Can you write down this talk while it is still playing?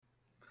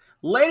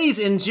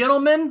Ladies and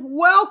gentlemen,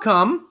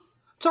 welcome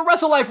to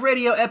Wrestle Life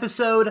Radio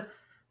episode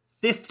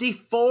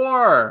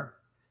 54.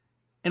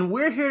 And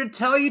we're here to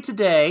tell you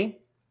today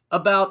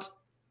about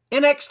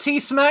NXT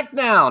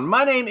SmackDown.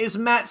 My name is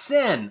Matt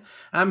Sin.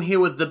 I'm here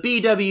with the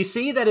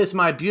BWC, that is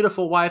my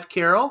beautiful wife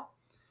Carol,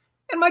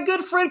 and my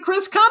good friend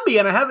Chris Cumby.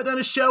 And I haven't done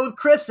a show with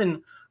Chris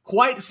in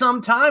quite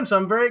some time, so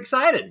I'm very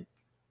excited.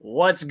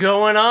 What's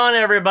going on,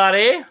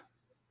 everybody?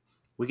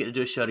 We get to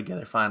do a show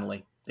together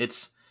finally.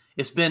 It's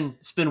been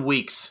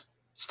weeks.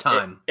 It's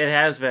time. It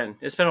has been.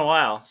 It's been a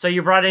while. So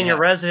you brought in your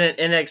resident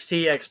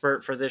NXT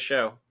expert for this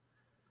show.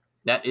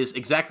 That is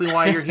exactly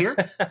why you're here.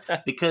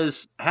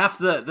 Because half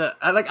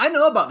I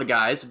know about the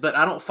guys, but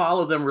I don't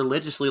follow them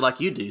religiously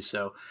like you do.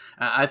 So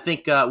I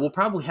think we'll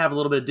probably have a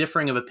little bit of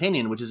differing of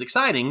opinion, which is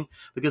exciting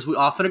because we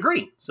often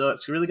agree. So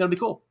it's really going to be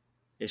cool.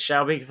 It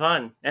shall be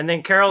fun. And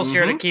then Carol's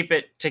here to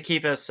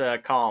keep us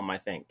calm, I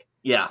think.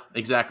 Yeah,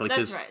 exactly.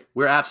 That's right.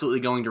 We're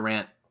absolutely going to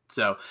rant.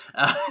 So,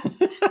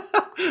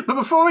 but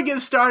before we get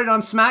started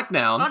on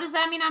SmackDown, does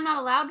that mean I'm not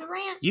allowed to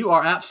rant? You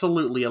are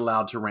absolutely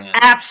allowed to rant.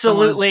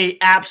 Absolutely.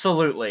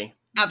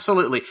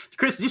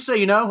 Chris, just so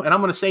you know, and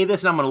I'm going to say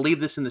this and I'm going to leave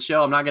this in the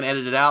show. I'm not going to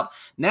edit it out.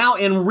 Now,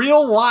 in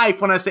real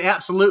life, when I say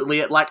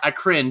absolutely, I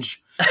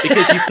cringe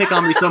because you pick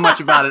on me so much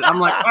about it. I'm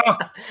like, oh,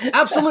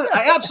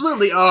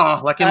 absolutely,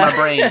 oh, like in my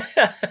brain.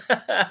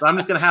 So I'm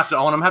just going to have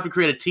to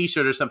create a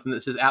t-shirt or something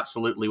that says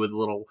absolutely with a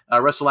little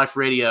Wrestle Life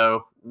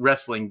Radio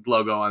wrestling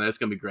logo on it. It's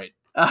going to be great.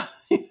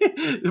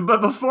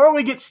 But before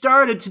we get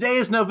started, today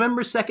is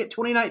November 2nd,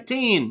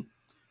 2019.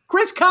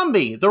 Chris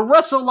Cumby, the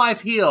Wrestle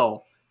Life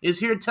heel, is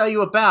here to tell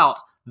you about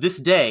this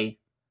day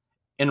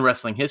in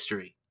wrestling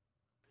history.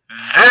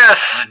 This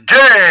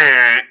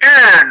day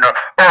in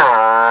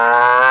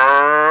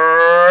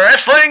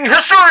wrestling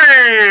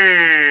history!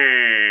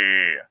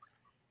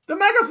 The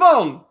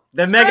megaphone!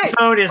 The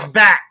megaphone is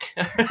back!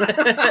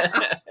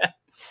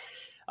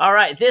 All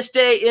right, this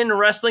day in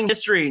wrestling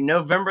history,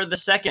 November the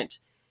 2nd.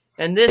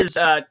 And this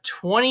is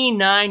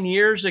 29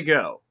 years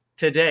ago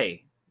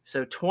today.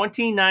 So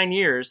 29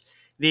 years,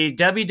 the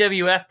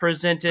WWF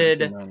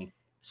presented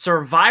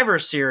Survivor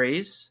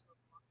Series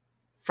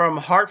from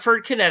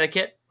Hartford,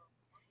 Connecticut.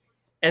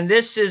 And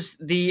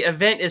the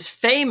event is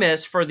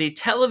famous for the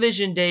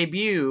television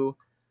debut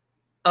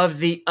of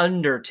The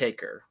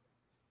Undertaker.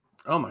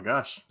 Oh my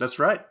gosh, that's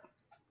right.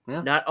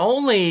 Yeah. Not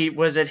only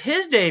was it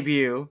his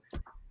debut,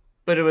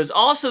 but it was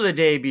also the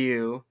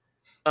debut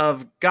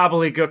of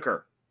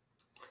Gobbledygooker.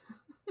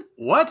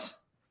 What?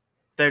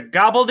 The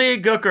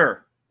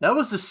Gobbledygooker. That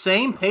was the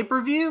same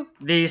pay-per-view?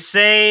 The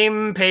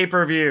same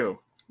pay-per-view.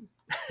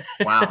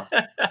 Wow.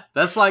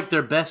 That's like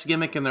their best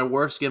gimmick and their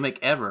worst gimmick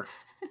ever.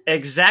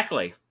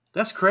 Exactly.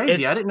 That's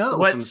crazy. I didn't know that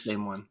was the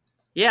same one.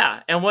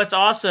 Yeah, and what's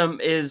awesome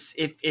is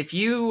if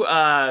you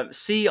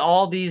see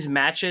all these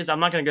matches,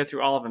 I'm not going to go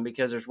through all of them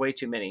because there's way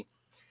too many.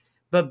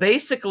 But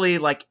basically,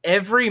 like,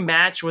 every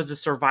match was a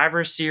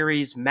Survivor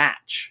Series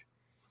match.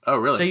 Oh,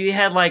 really? So you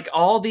had, like,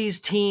 all these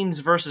teams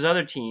versus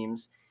other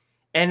teams.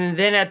 And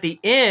then at the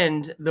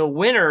end, the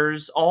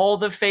winners, all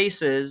the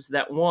faces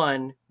that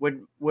won,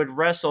 would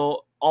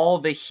wrestle all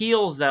the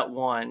heels that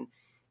won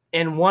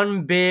in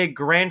one big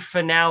grand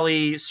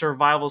finale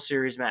Survival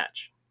Series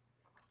match.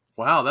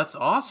 Wow, that's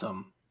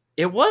awesome.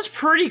 It was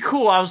pretty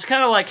cool. I was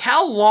kind of like,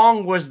 how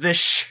long was this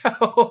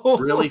show?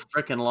 Really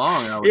freaking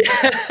long. I would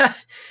say.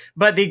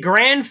 But the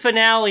grand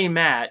finale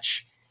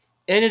match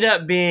ended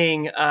up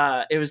being,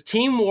 it was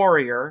Team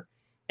Warrior,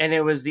 and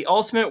it was the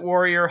Ultimate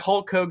Warrior,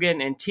 Hulk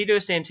Hogan, and Tito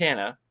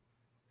Santana.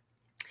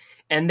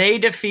 And they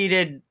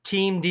defeated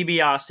Team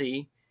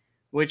DiBiase,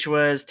 which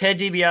was Ted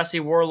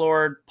DiBiase,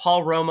 Warlord,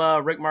 Paul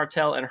Roma, Rick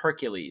Martel, and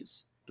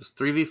Hercules. It was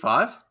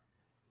 3v5?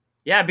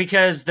 Yeah,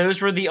 because those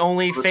were the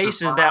only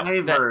faces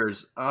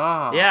survivors.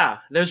 Yeah,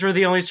 those were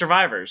the only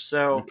survivors.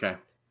 So okay.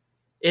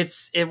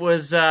 It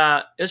was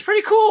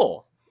pretty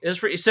cool. It was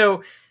pretty.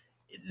 So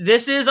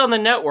this is on the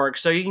network,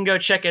 so you can go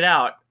check it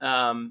out.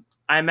 I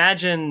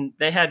imagine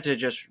they had to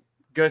just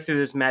go through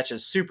these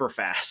matches super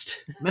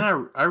fast.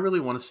 Man, I really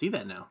want to see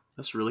that now.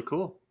 That's really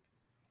cool.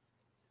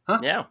 Huh?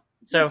 Yeah.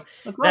 So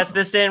that's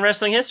this day in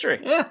wrestling history.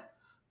 Yeah,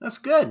 that's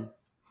good.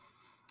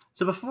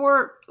 So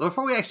before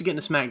we actually get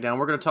into SmackDown,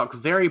 we're going to talk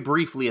very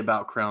briefly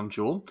about Crown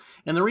Jewel.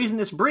 And the reason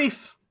it's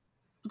brief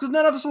is because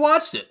none of us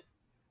watched it.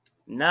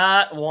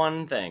 Not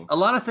one thing. A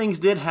lot of things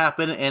did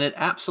happen, and it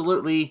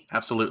absolutely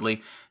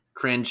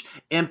cringe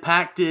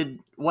impacted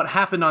what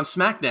happened on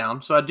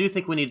SmackDown. So I do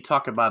think we need to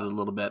talk about it a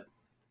little bit.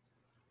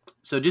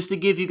 So just to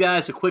give you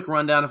guys a quick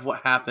rundown of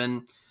what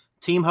happened,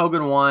 Team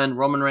Hogan won.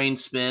 Roman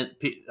Reigns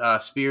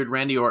speared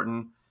Randy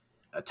Orton.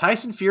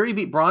 Tyson Fury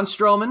beat Braun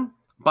Strowman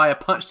by a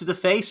punch to the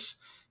face.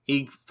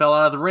 He fell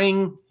out of the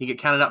ring. He got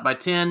counted out by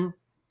 10.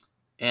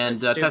 And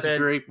Tyson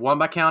Fury won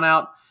by count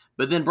out.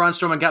 But then Braun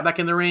Strowman got back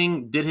in the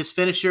ring, did his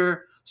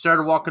finisher,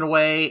 started walking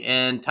away,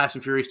 and Tyson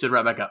Fury stood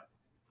right back up.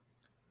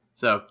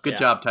 So, good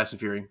job, Tyson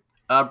Fury.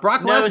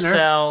 Brock Lesnar. No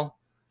sell.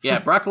 Yeah,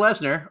 Brock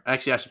Lesnar.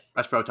 Actually, I should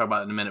probably talk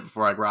about it in a minute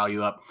before I rile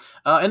you up.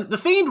 And The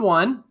Fiend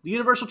won the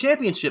Universal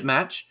Championship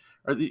match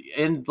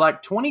in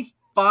like 20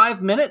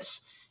 5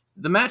 minutes.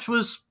 The match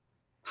was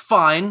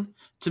fine.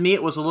 To me,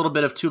 it was a little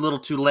bit of too little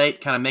too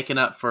late, kind of making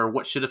up for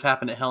what should have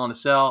happened at Hell in a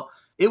Cell.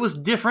 It was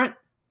different,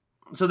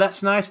 so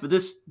that's nice, but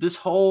this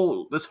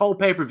whole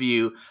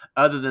pay-per-view,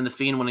 other than the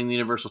Fiend winning the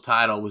Universal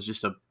title, was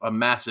just a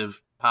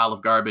massive pile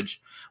of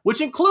garbage, which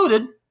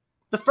included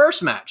the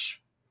first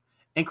match.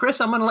 And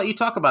Chris, I'm going to let you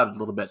talk about it a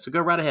little bit, so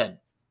go right ahead.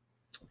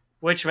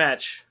 Which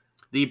match?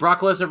 The Brock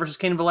Lesnar versus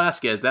Cain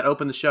Velasquez. That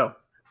opened the show.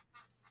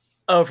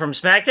 Oh, from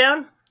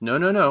SmackDown?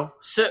 No.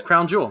 So,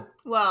 Crown Jewel.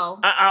 Well,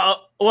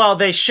 well,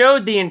 they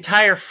showed the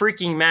entire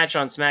freaking match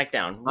on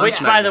SmackDown, which,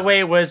 by the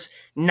way, was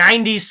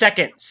 90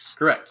 seconds.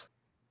 Correct.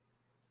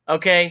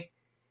 Okay?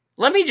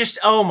 Let me just...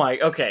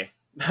 okay.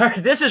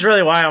 This is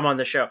really why I'm on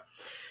the show.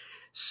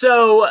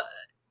 So,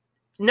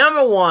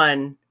 number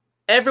one,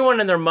 everyone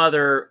and their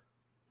mother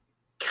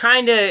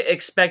kind of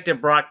expected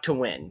Brock to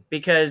win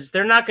because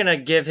they're not going to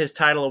give his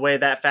title away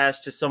that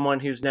fast to someone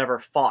who's never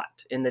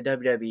fought in the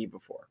WWE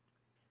before.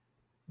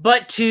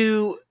 But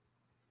to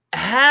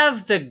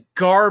have the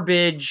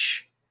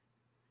garbage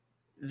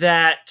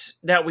that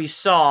we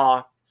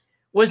saw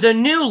was a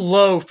new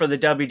low for the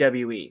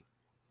WWE.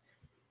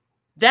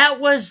 That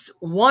was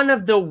one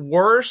of the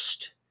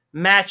worst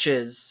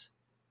matches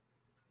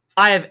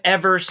I have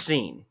ever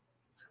seen.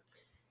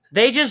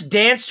 They just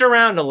danced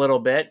around a little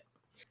bit.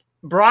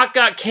 Brock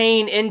got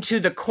Kane into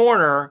the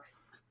corner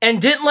and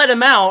didn't let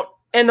him out,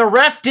 and the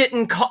ref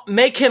didn't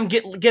make him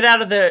get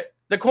out of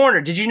the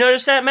corner. Did you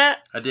notice that, Matt?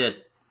 I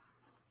did.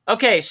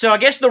 Okay, so I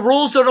guess the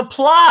rules don't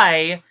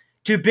apply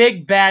to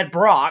Big Bad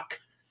Brock.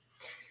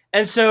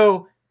 And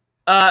so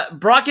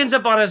Brock ends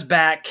up on his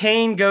back.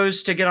 Kane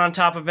goes to get on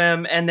top of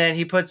him, and then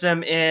he puts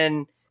him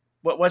in,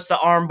 what's the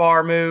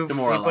armbar move?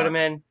 Kimura he put lock. him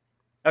in.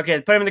 Okay,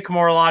 put him in the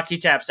Kimura lock. He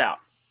taps out.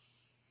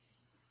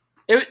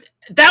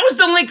 That was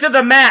the length of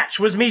the match,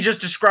 was me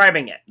just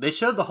describing it. They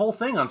showed the whole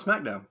thing on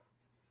SmackDown.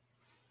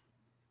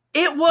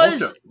 It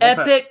was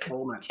epic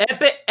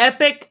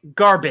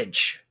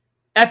garbage.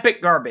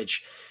 Epic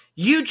garbage.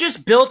 You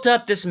just built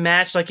up this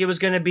match like it was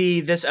going to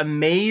be this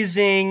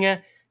amazing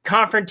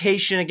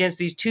confrontation against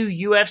these two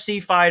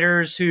UFC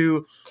fighters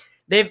who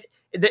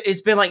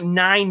it's been like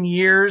 9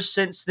 years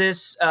since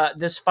this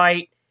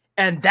fight,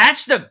 and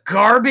that's the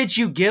garbage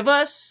you give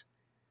us?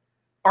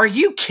 Are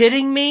you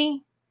kidding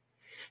me?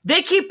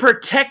 They keep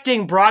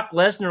protecting Brock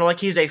Lesnar like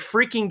he's a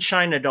freaking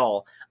China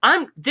doll.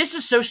 This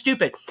is so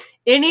stupid.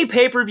 Any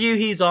pay-per-view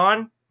he's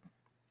on,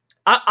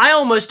 I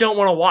almost don't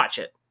want to watch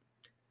it.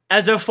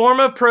 As a form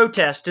of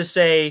protest to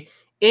say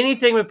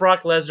anything with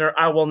Brock Lesnar,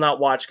 I will not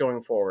watch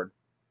going forward.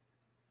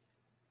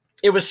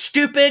 It was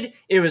stupid,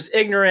 it was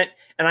ignorant,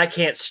 and I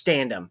can't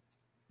stand him.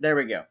 There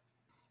we go.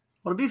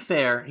 Well, to be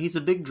fair, he's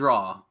a big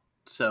draw.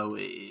 So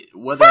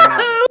whether For or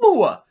not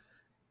who?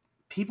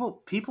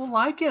 people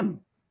like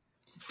him.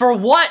 For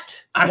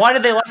what? Why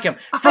did they like him?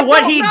 For I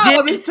what don't he know, did?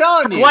 I'm just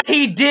telling you. What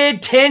he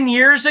did 10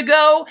 years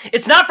ago?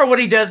 It's not for what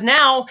he does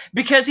now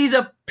because he's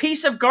a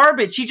piece of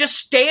garbage. He just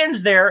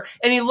stands there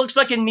and he looks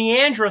like a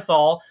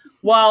Neanderthal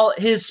while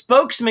his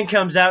spokesman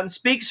comes out and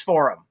speaks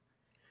for him.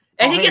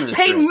 And Paul he gets Heyman is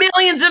paid great.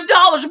 millions of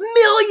dollars,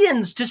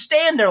 millions to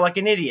stand there like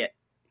an idiot.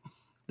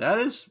 That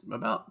is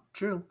about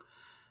true.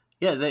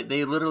 Yeah,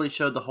 they literally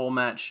showed the whole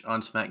match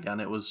on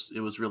SmackDown. It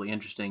was really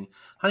interesting.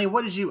 Honey,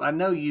 what did you? I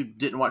know you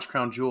didn't watch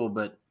Crown Jewel,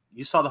 but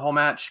you saw the whole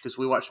match because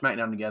we watched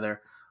SmackDown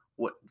together.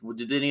 What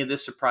did any of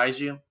this surprise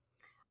you?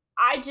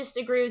 I just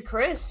agree with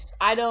Chris.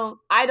 I don't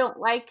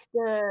like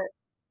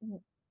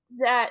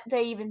that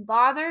they even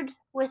bothered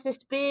with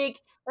this big.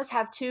 Let's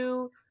have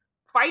two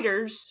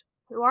fighters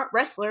who aren't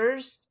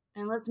wrestlers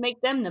and let's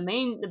make them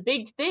the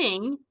big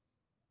thing.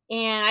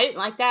 And I didn't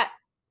like that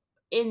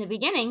in the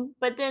beginning,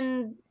 but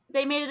then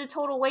they made it a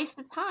total waste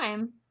of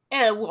time.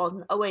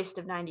 Well, a waste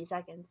of 90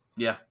 seconds.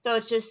 Yeah. So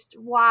it's just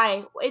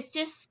why it's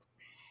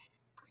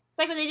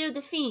like what they did with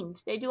the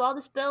Fiend. They do all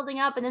this building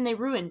up and then they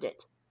ruined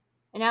it.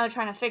 And now they're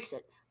trying to fix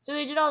it. So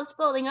they did all this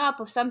building up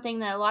of something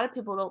that a lot of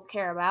people don't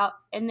care about,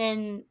 and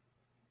then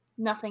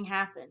nothing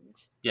happened.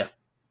 Yeah.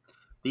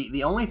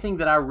 The only thing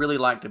that I really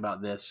liked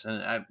about this,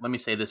 and let me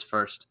say this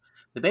first,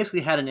 they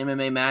basically had an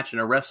MMA match in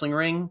a wrestling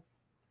ring,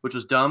 which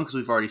was dumb because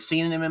we've already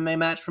seen an MMA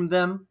match from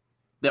them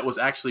that was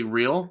actually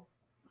real.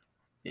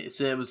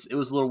 It was a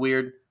little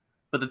weird.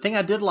 But the thing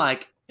I did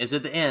like is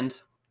at the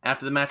end,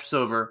 after the match was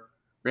over,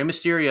 Rey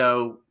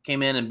Mysterio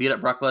came in and beat up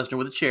Brock Lesnar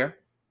with a chair.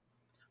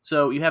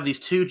 So you have these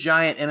two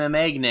giant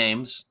MMA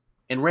names,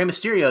 and Rey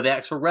Mysterio, the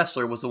actual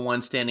wrestler, was the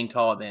one standing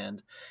tall at the end.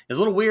 It was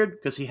a little weird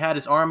because he had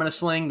his arm in a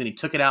sling, then he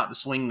took it out to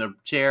swing the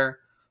chair.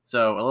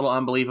 So a little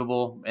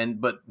unbelievable.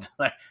 But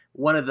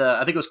one of I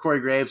think it was Corey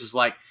Graves, was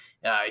like,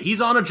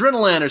 he's on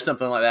adrenaline or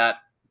something like that.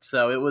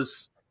 So it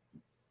was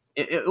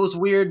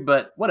weird,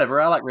 but whatever.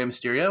 I like Rey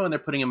Mysterio, and they're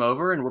putting him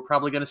over, and we're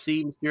probably going to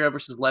see Mysterio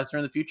versus Lesnar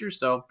in the future.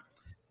 So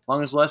as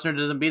long as Lesnar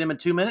doesn't beat him in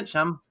 2 minutes,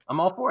 I'm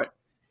all for it.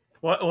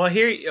 Well,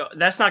 here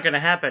that's not going to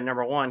happen.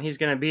 Number one, he's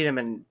going to beat him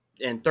in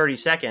 30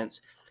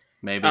 seconds.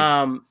 Maybe.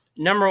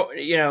 Number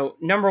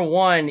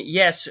one,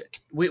 yes,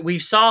 we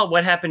saw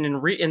what happened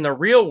in the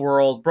real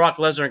world. Brock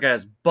Lesnar got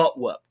his butt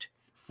whooped.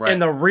 in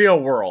the real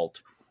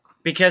world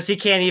because he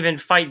can't even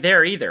fight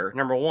there either,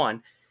 number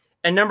one.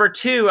 And number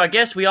two, I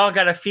guess we all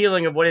got a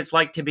feeling of what it's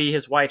like to be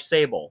his wife,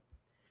 Sable.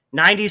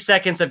 90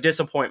 seconds of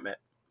disappointment.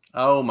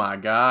 Oh my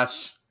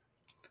gosh.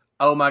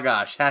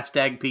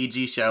 Hashtag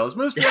PG show. Let's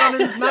move straight on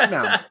into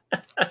SmackDown.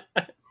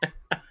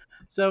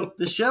 So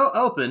the show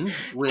opened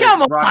with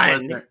Brock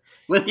Lesnar.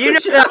 You know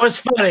that was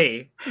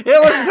funny. It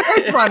was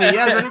very funny.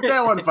 Yes,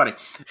 that wasn't funny.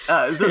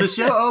 So the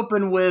show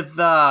opened with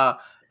Brock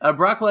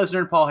Lesnar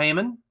and Paul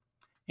Heyman.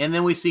 And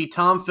then we see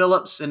Tom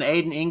Phillips and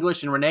Aiden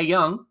English and Renee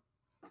Young,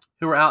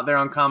 who were out there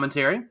on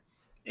commentary.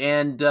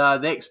 And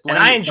they explained...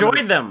 And I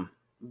enjoyed them.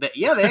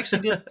 They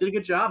actually did a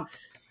good job.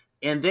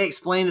 And they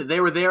explained that they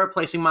were there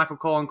replacing Michael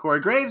Cole and Corey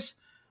Graves,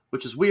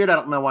 which is weird. I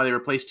don't know why they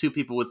replaced 2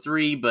 people with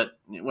 3, but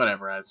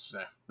whatever.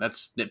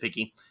 That's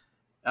nitpicky.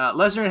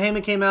 Lesnar and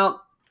Heyman came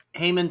out.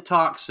 Heyman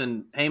talks,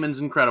 and Heyman's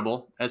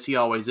incredible, as he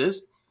always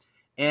is.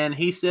 And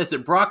he says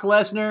that Brock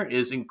Lesnar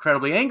is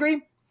incredibly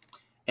angry.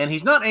 And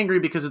he's not angry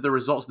because of the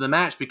results of the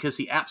match, because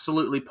he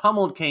absolutely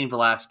pummeled Cain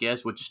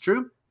Velasquez, which is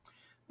true.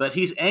 But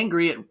he's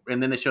angry,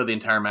 and then they show the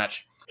entire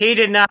match. He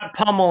did not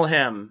pummel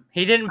him.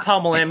 He didn't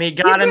pummel him. He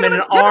got him in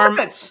an arm.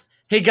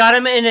 He got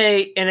him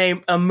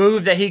in a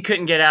move that he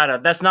couldn't get out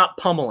of. That's not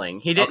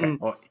pummeling. He didn't. Okay.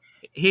 Well,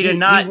 he did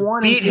not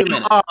beat him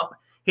up.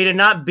 He did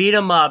not beat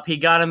him up. He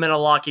got him in a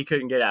lock he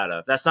couldn't get out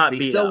of. That's not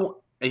beat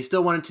up. He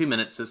still won in 2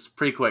 minutes. It's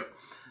pretty quick.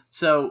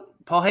 So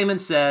Paul Heyman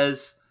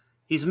says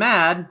he's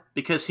mad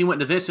because he went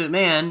to Vince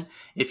McMahon.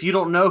 If you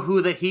don't know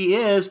who that he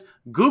is,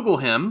 Google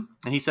him.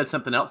 And he said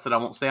something else that I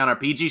won't say on our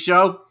PG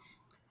show.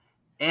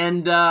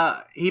 And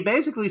he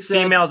basically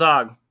said... Female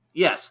dog.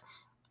 Yes.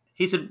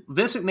 He said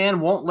Vince McMahon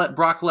won't let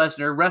Brock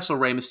Lesnar wrestle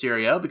Rey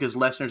Mysterio because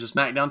Lesnar's a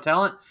SmackDown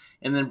talent,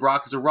 and then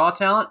Brock is a Raw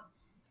talent.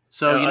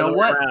 So you know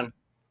what?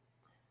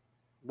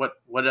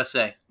 What did I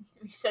say?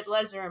 You said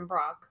Lesnar and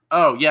Brock.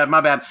 Oh, yeah, my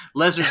bad.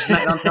 Lesnar's a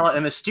SmackDown talent,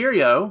 and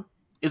Mysterio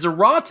is a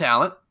Raw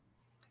talent.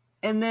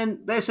 And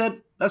then they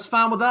said, that's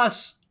fine with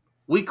us.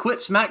 We quit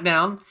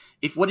SmackDown.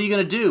 What are you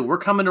going to do? We're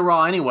coming to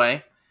Raw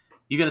anyway.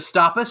 You going to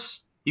stop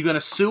us? You going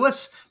to sue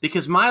us?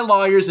 Because my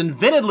lawyers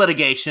invented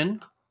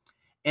litigation,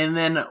 and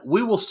then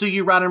we will sue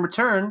you right in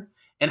return.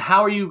 And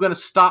how are you going to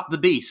stop the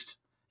beast?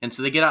 And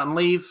so they get out and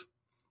leave.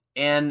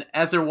 And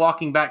as they're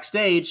walking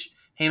backstage,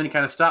 Heyman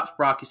kind of stops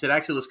Brock. He said,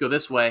 actually, let's go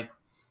this way.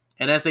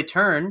 And as they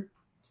turn,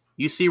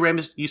 you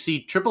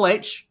see Triple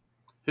H,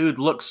 who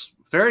looks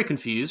very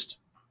confused.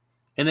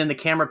 And then the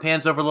camera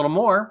pans over a little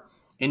more,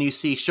 and you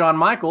see Shawn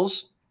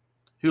Michaels,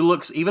 who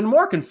looks even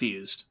more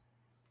confused.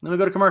 Then we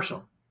go to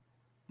commercial.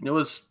 It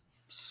was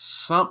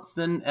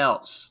something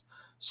else.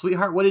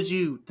 Sweetheart, what did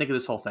you think of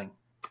this whole thing?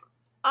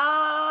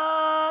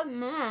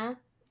 Meh.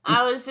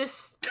 I was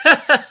just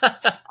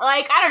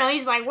I don't know.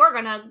 He's like,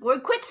 we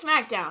quit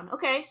SmackDown.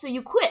 Okay, so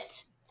you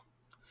quit.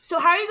 So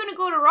how are you going to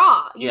go to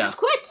Raw? You just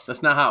quit.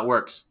 That's not how it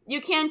works.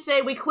 You can't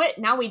say we quit,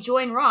 now we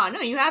join Raw.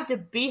 No, you have to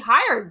be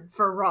hired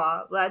for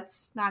Raw.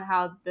 That's not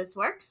how this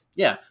works.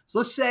 Yeah. So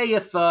let's say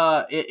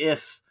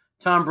if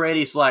Tom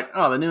Brady's like,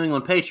 oh, the New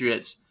England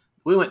Patriots,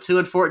 we went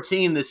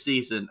 2-14 this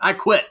season. I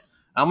quit.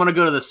 I'm going to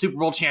go to the Super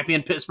Bowl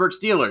champion Pittsburgh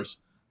Steelers.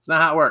 It's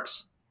not how it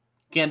works.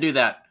 Can't do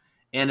that.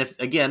 And if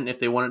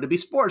they want it to be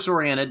sports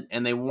oriented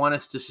and they want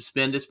us to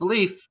suspend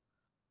disbelief,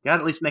 you got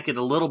to at least make it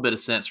a little bit of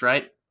sense,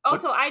 right?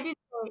 Also, I did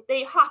say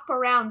they hop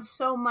around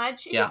so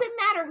much. It doesn't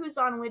matter who's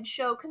on which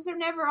show because they're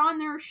never on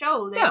their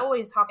show. They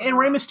always hop around. And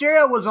Rey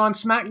Mysterio was on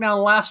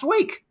SmackDown last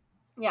week.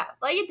 Yeah,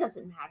 it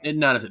doesn't matter. And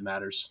none of it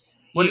matters.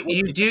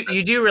 You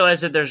do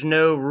realize that there's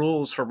no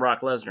rules for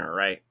Brock Lesnar,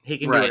 right? He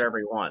can do whatever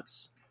he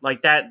wants.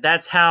 Like that.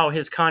 That's how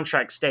his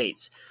contract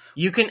states.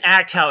 You can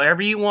act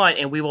however you want,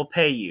 and we will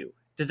pay you.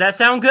 Does that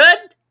sound good?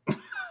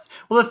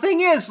 Well, the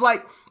thing is,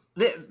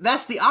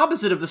 that's the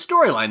opposite of the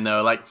storyline,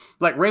 though. Like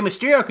Rey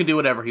Mysterio can do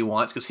whatever he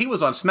wants because he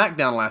was on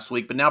SmackDown last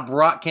week, but now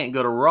Brock can't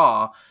go to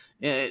Raw.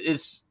 It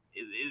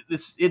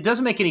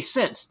doesn't make any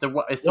sense.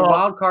 If the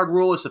wild card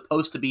rule is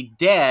supposed to be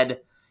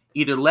dead,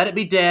 either let it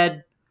be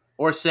dead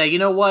or say, you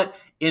know what,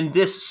 in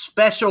this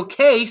special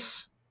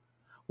case,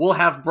 we'll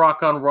have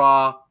Brock on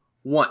Raw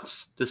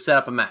once to set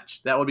up a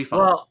match. That would be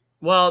fine.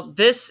 Well,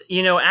 this,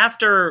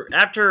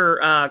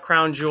 after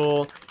Crown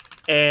Jewel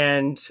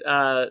and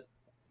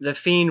The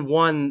Fiend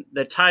won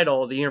the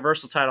title, the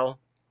Universal title,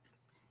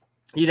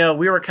 we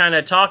were kind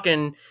of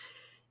talking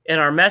in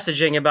our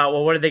messaging about,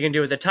 well, what are they going to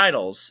do with the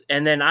titles?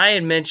 And then I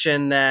had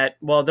mentioned that,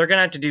 well, they're going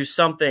to have to do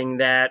something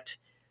that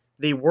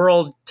the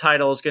world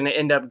title is going to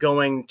end up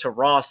going to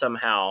Raw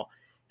somehow.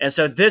 And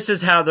so this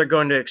is how they're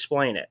going to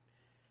explain it,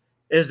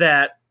 is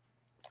that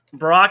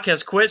Brock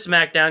has quit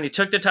SmackDown. He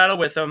took the title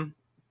with him.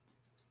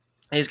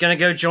 He's going to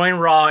go join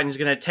Raw, and he's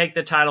going to take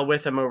the title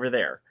with him over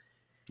there.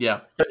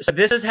 Yeah. So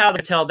this is how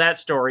they tell that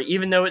story,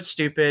 even though it's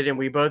stupid, and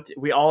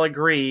we all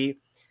agree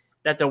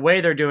that the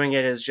way they're doing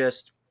it is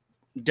just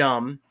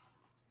dumb.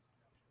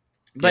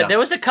 But there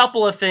was a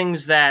couple of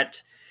things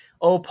that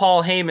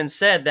Paul Heyman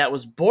said that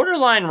was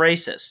borderline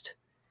racist.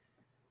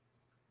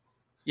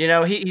 You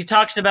know, he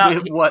talks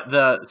about What,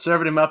 the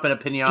serving him up in a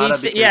pinata? he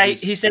said,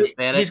 Because he said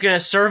Hispanic? he's going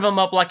to serve him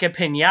up like a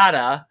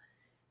pinata.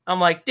 I'm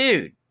like,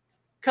 dude,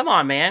 come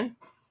on, man.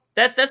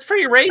 That's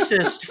pretty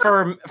racist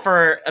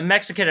for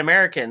Mexican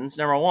Americans,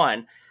 number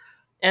one.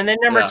 And then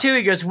number two,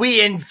 he goes, "We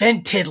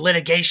invented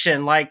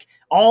litigation, like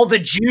all the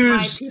My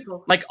Jews,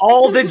 people. like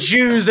all the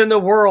Jews in the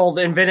world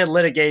invented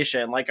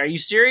litigation." Like, are you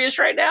serious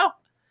right now?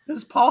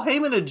 Is Paul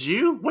Heyman a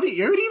Jew? What are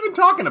you even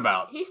talking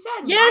about? He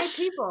said, Yes.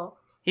 my people.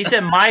 He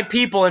said, "My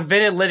people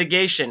invented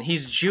litigation."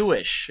 He's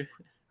Jewish,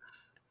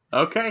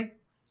 Okay.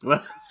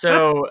 Well,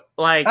 so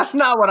like, that's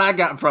not what I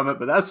got from it,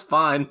 but that's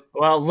fine.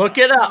 well, look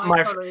it up, No, I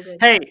my totally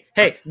did.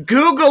 Hey,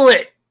 Google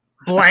it,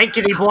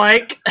 blankety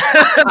blank.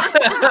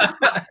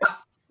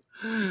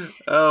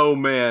 Oh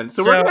man!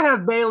 So we're gonna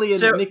have Bailey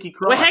and Nikki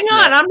Cross. Well, hang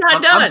on, next. I'm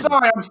not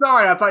done. I'm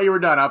sorry. I thought you were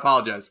done. I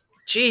apologize.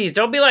 Jeez,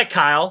 don't be like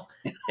Kyle.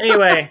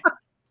 Anyway,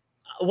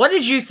 what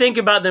did you think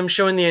about them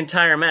showing the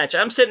entire match?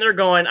 I'm sitting there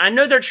going, I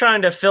know they're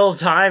trying to fill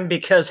time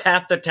because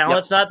half the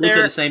talent's not We said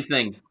there, the same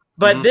thing.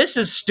 but Mhm. this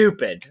is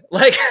stupid.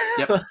 Like,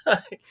 Yep.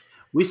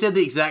 We said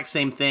the exact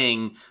same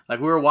thing. Like,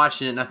 we were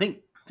watching it, and I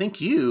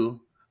think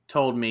you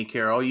told me,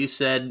 Carol. You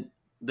said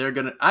they're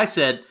gonna. I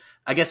said,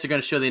 I guess they're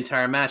gonna show the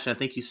entire match, and I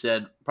think you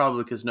said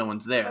probably because no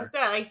one's there. Like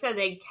I said,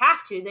 they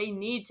have to. They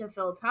need to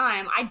fill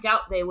time. I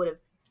doubt they would have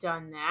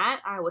done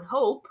that. I would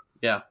hope.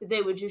 Yeah. That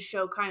they would just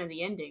show kind of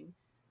the ending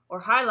or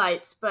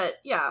highlights. But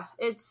yeah,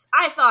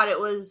 I thought it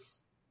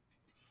was.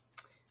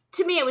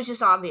 To me, it was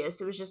just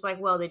obvious. It was just like,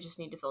 well, they just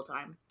need to fill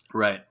time.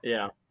 Right.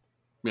 yeah.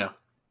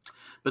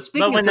 But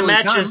speaking But when of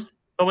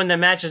the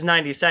match is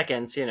 90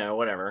 seconds, you know,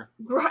 whatever.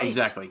 Right.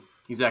 Exactly.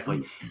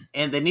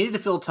 And they needed to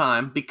fill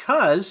time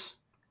because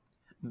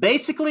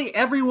basically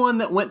everyone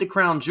that went to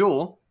Crown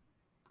Jewel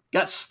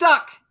got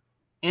stuck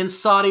in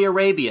Saudi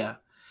Arabia.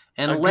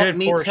 And A let good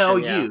me portion, tell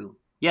yeah. you,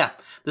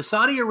 the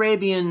Saudi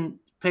Arabian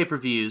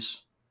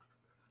pay-per-views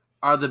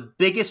are the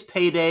biggest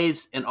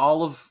paydays in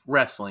all of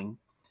wrestling.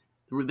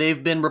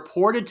 They've been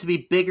reported to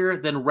be bigger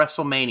than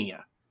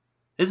WrestleMania.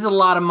 This is a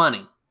lot of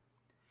money.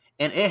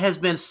 And it has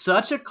been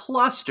such a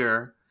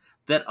cluster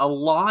that a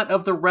lot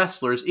of the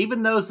wrestlers,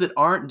 even those that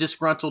aren't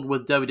disgruntled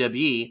with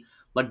WWE,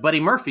 like Buddy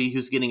Murphy,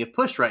 who's getting a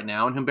push right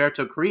now, and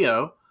Humberto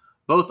Carrillo,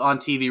 both on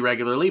TV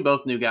regularly,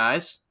 both new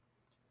guys,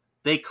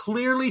 they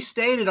clearly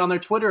stated on their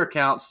Twitter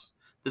accounts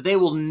that they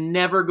will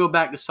never go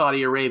back to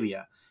Saudi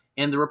Arabia.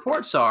 And the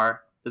reports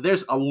are that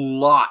there's a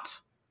lot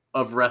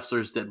of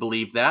wrestlers that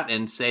believe that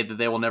and say that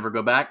they will never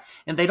go back,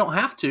 and they don't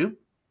have to.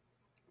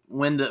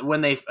 When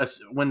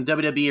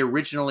WWE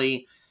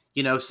originally,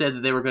 said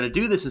that they were going to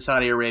do this in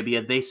Saudi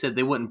Arabia, they said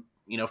they wouldn't,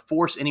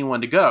 force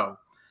anyone to go.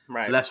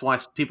 Right. So that's why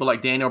people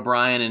like Daniel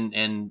Bryan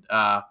and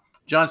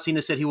John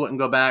Cena said he wouldn't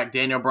go back.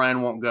 Daniel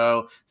Bryan won't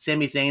go.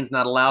 Sami Zayn's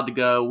not allowed to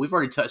go. We've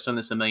already touched on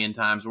this a million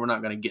times. We're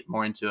not going to get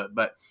more into it,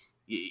 but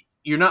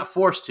you're not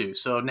forced to.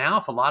 So now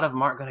if a lot of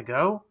them aren't going to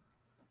go,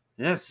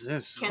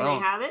 yes. Can they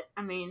have it?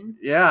 I mean.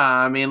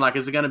 Yeah, like,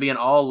 is it going to be an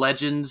all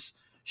legends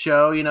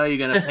show? You're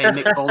going to pay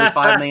Mick Foley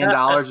 $5 million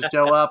to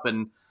show up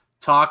and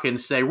talk and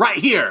say, right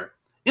here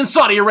in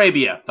Saudi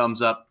Arabia,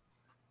 thumbs up.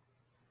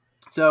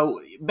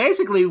 So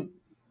basically,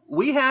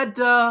 we had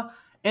an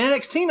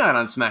NXT night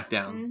on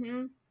SmackDown,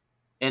 Mm-hmm.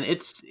 and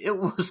it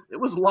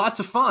was lots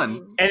of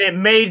fun. And it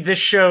made the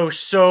show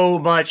so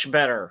much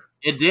better.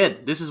 It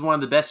did. This is one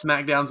of the best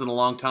SmackDowns in a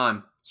long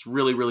time. It's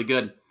really, really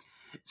good.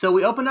 So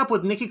we opened up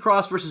with Nikki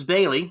Cross versus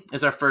Bayley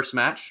as our first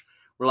match.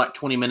 We're like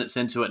 20 minutes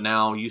into it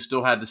now. You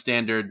still had the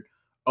standard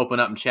open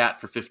up and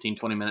chat for 15,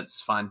 20 minutes.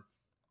 It's fine.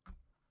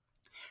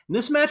 And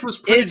this match was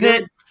pretty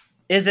good.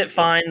 Is it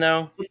fine,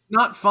 though? It's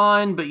not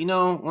fine, but what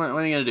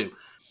are you going to do?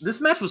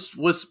 This match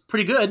was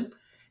pretty good.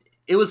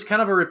 It was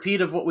kind of a repeat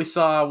of what we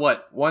saw,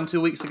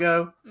 1-2 weeks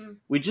ago? Mm.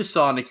 We just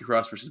saw Nikki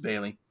Cross versus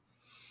Bayley.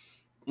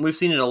 We've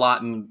seen it a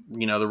lot in,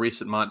 the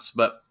recent months,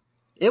 but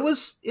it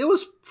was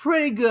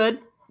pretty good.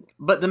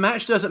 But the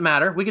match doesn't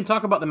matter. We can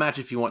talk about the match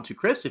if you want to,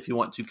 Chris, if you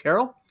want to,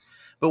 Carol.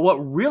 But what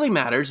really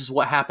matters is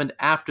what happened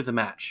after the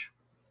match.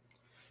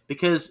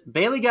 Because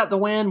Bayley got the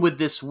win with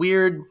this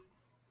weird,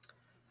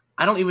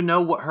 I don't even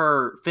know what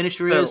her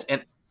finisher is.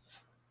 And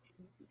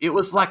it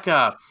was like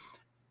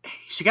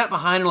she got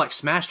behind and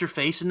smashed her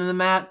face into the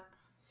mat.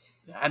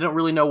 I don't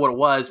really know what it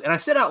was. And I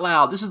said out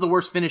loud, this is the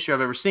worst finisher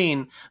I've ever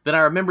seen. Then I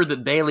remembered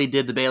that Bayley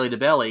did the Bayley to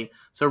belly.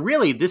 So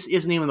really, this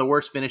isn't even the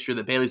worst finisher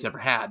that Bayley's ever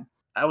had.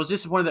 I was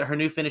disappointed that her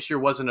new finisher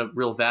wasn't a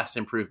real vast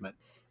improvement.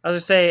 I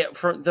was going to say,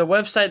 for the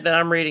website that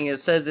I'm reading, it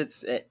says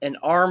it's an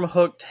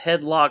arm-hooked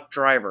headlock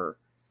driver.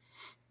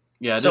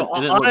 Yeah, so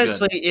it didn't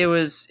honestly, look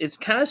good. it's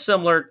kind of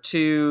similar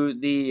to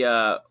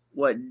the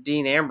what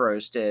Dean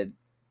Ambrose did.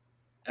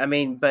 I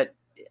mean, but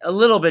a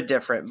little bit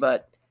different.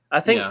 But I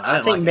think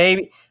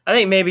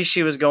maybe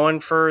she was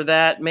going for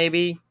that.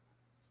 Maybe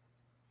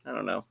I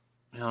don't know.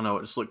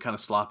 It just looked kind of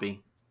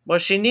sloppy. Well,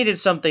 she needed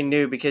something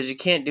new because you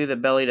can't do the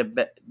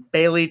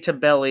Bayley to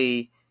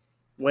belly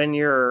when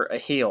you're a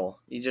heel.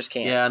 You just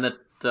can't. Yeah, and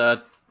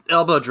the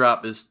elbow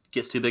drop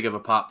gets too big of a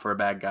pop for a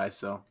bad guy.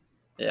 So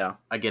yeah,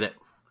 I get it.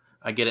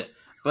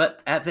 But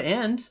at the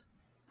end,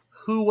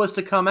 who was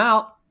to come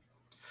out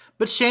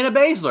but Shayna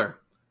Baszler,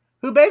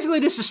 who basically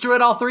just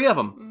destroyed all three of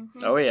them.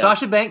 Mhm. Oh, yeah.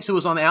 Sasha Banks, who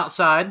was on the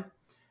outside,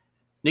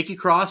 Nikki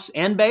Cross,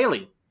 and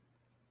Bayley.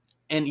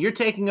 And you're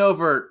taking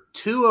over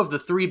two of the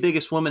three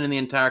biggest women in the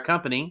entire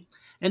company.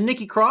 And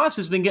Nikki Cross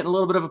has been getting a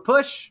little bit of a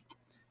push.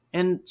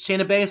 And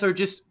Shayna Baszler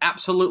just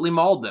absolutely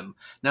mauled them.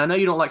 Now, I know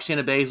you don't like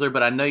Shayna Baszler,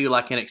 but I know you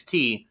like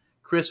NXT.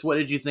 Chris, what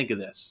did you think of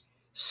this?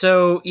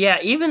 So, yeah,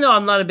 even though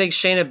I'm not a big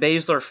Shayna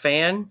Baszler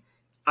fan,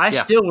 I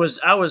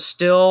was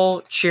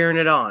still cheering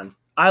it on.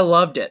 I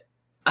loved it.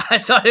 I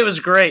thought it was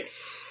great.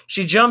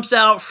 She jumps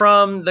out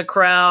from the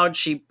crowd.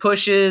 She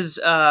pushes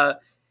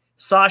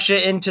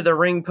Sasha into the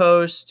ring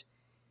post.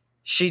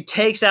 She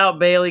takes out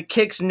Bayley,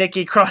 kicks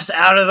Nikki Cross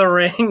out of the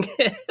ring.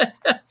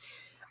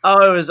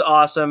 Oh, it was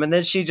awesome. And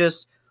then she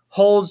just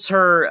holds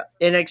her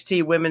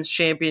NXT Women's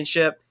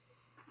Championship.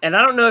 And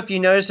I don't know if you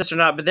noticed this or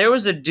not, but there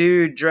was a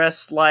dude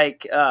dressed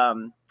like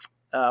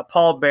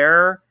Paul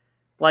Bearer,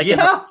 like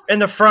in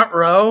the front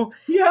row.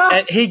 Yeah.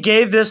 And he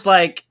gave this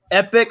like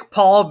epic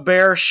Paul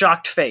Bearer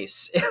shocked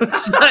face. It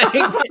was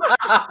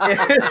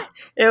like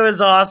it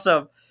was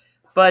awesome.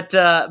 But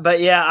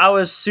yeah, I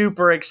was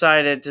super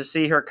excited to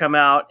see her come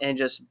out and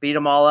just beat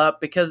them all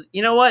up because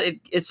you know what?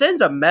 It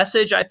sends a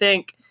message, I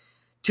think,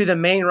 to the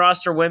main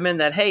roster women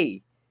that,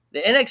 hey,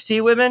 the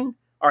NXT women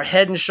are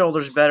head and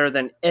shoulders better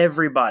than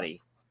everybody.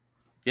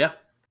 Yeah.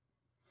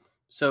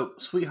 So,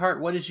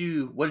 sweetheart, what did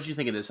you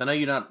think of this? I know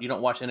you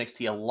don't watch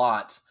NXT a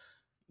lot.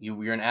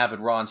 You're an avid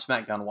Raw and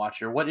SmackDown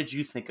watcher. What did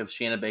you think of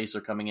Shayna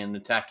Baszler coming in and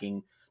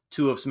attacking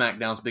two of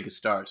SmackDown's biggest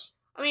stars?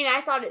 I mean,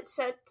 I thought it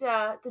set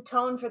the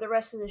tone for the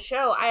rest of the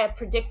show. I had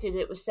predicted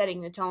it was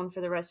setting the tone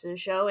for the rest of the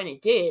show, and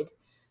it did.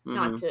 Mm-hmm.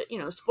 Not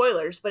to,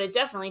 spoilers, but it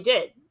definitely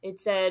did. It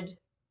said,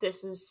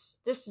 this is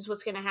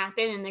what's going to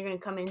happen, and they're going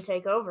to come in and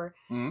take over.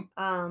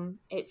 Mm-hmm.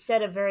 It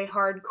set a very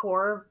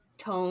hardcore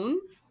tone.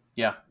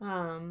 Yeah.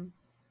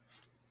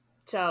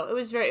 So it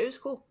was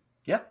cool.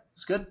 Yeah,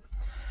 it's good.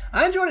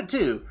 I enjoyed it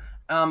too.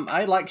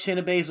 I like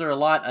Shayna Baszler a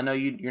lot. I know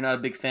you're not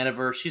a big fan of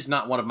her. She's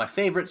not one of my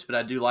favorites, but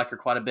I do like her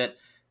quite a bit.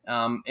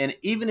 And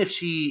even if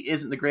she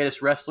isn't the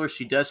greatest wrestler,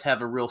 she does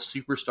have a real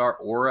superstar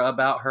aura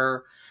about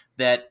her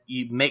that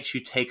makes you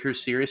take her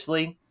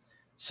seriously.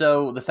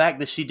 So the fact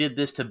that she did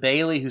this to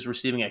Bayley, who's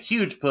receiving a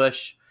huge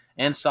push,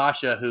 and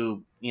Sasha,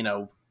 who,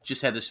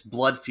 just had this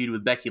blood feud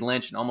with Becky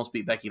Lynch and almost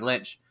beat Becky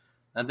Lynch,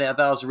 I thought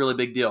it was a really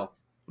big deal.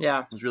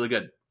 Yeah. It was really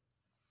good.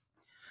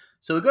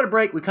 So we go to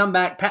break. We come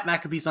back. Pat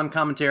McAfee's on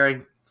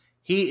commentary.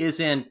 He is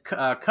in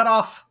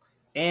cutoff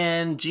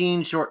and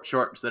jean short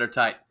shorts that are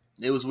tight.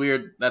 It was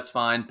weird. That's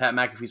fine. Pat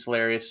McAfee's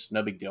hilarious.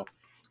 No big deal.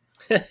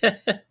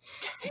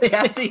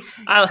 Kathy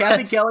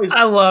Kelly.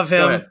 I love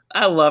him.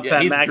 I love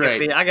Pat McAfee.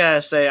 Great. I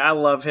gotta say, I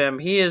love him.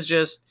 He's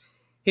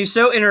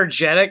so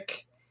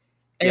energetic,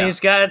 and he's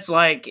got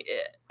like,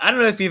 I don't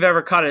know if you've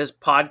ever caught his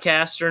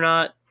podcast or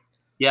not.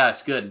 Yeah,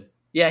 it's good.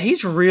 Yeah,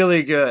 he's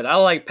really good. I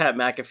like Pat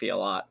McAfee a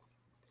lot.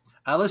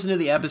 I listened to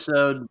the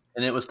episode,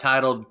 and it was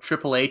titled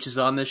 "Triple H is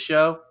on this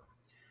show,"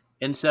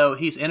 and so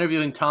he's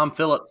interviewing Tom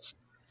Phillips,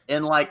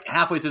 and like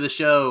halfway through the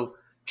show,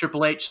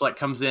 Triple H like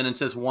comes in and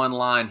says one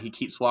line. He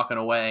keeps walking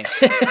away.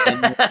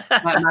 And Pat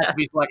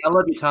McAfee's like, "I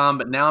love you, Tom,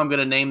 but now I'm going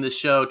to name this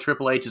show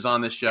Triple H is on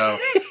this show."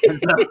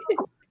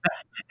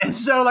 And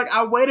so like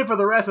I waited for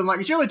the rest. I'm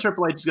like, surely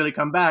Triple H is going to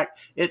come back.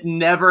 It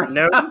never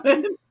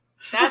happened.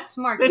 That's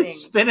marketing. They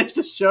just finished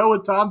the show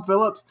with Tom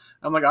Phillips.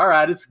 I'm like, all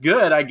right, it's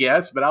good, I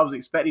guess. But I was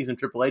expecting some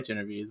Triple H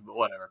interviews, but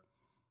whatever.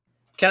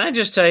 Can I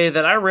just tell you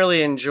that I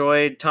really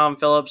enjoyed Tom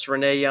Phillips,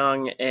 Renee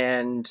Young,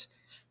 and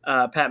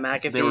Pat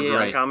McAfee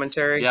on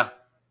commentary? Yeah.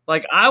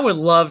 Like, I would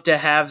love to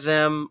have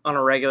them on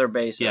a regular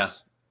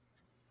basis.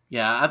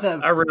 Yeah,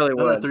 I really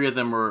would. The three of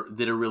them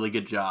did a really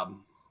good job.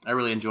 I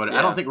really enjoyed it. Yeah.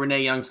 I don't think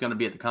Renee Young's going to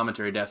be at the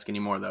commentary desk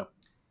anymore, though.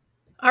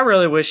 I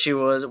really wish she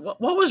was. What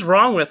was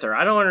wrong with her?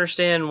 I don't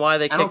understand why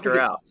they kicked her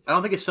out. I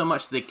don't think it's so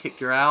much they kicked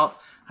her out.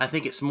 I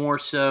think it's more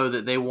so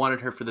that they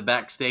wanted her for the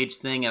backstage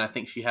thing, and I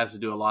think she has to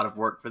do a lot of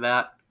work for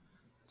that.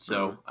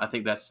 So I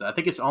think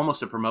it's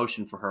almost a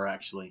promotion for her,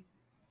 actually.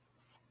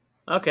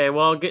 Okay,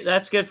 well,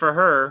 that's good for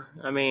her.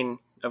 I mean,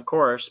 of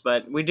course,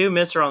 but we do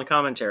miss her on the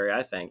commentary,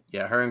 I think.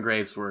 Yeah, her and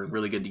Graves were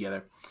really good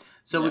together.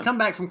 So we come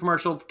back from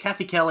commercial.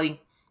 Kathy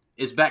Kelly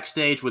is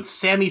backstage with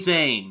Sami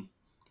Zayn.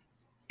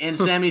 And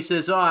Sami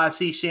says, I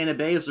see Shayna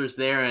Baszler's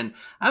there, and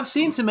I've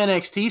seen some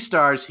NXT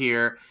stars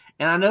here,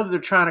 and I know that they're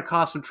trying to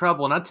cause some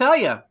trouble. And I tell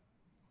you,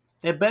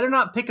 they better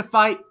not pick a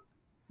fight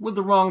with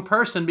the wrong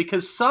person,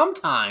 because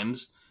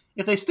sometimes,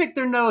 if they stick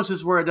their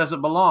noses where it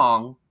doesn't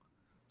belong,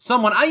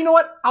 you know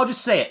what? I'll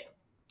just say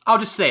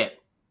it.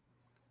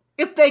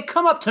 If they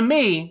come up to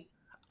me,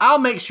 I'll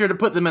make sure to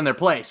put them in their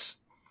place.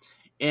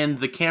 And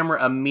the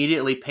camera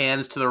immediately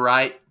pans to the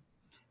right,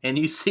 and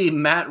you see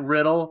Matt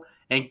Riddle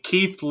and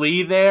Keith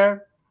Lee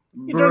there.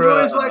 You know,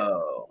 it's like,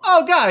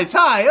 oh, guys,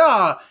 hi.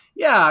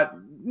 Yeah,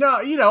 no,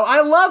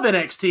 I love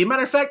NXT.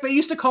 Matter of fact, they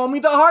used to call me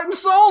the heart and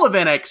soul of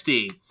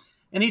NXT.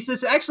 And he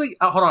says, actually,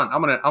 hold on,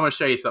 I'm gonna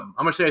show you something.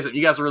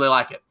 You guys will really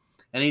like it.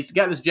 And he's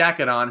got this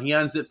jacket on. He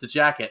unzips the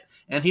jacket,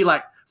 and he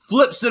like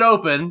flips it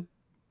open,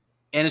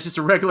 and it's just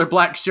a regular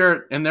black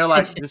shirt, and they're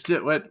like,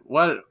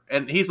 what?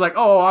 And he's like,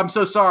 oh, I'm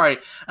so sorry.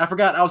 I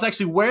forgot. I was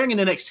actually wearing an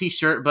NXT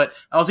shirt, but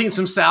I was eating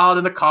some salad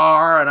in the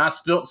car, and I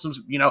spilled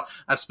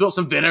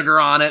some vinegar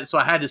on it, so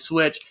I had to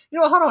switch.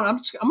 Hold on.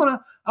 I'm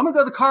gonna go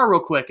to the car real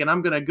quick, and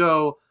I'm gonna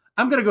go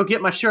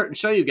get my shirt and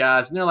show you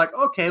guys. And they're like,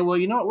 okay, well,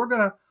 you know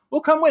what? We'll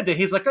come with you.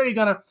 He's like, oh, you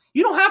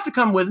don't have to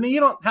come with me. You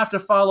don't have to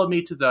follow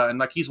me and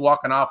like he's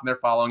walking off and they're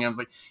following him. I was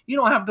like, you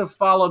don't have to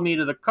follow me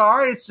to the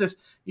car. It's just,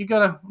 you're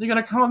gonna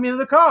come with me to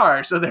the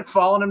car. So they're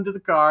following him to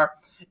the car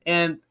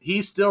and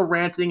he's still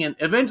ranting. And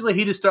eventually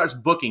he just starts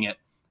booking it.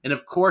 And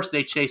of course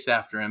they chase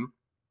after him.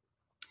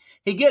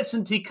 He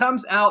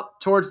comes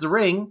out towards the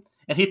ring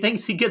and he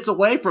thinks he gets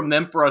away from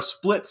them for a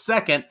split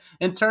second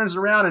and turns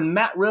around and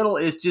Matt Riddle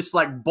is just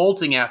like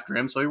bolting after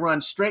him. So he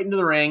runs straight into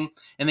the ring.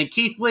 And then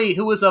Keith Lee,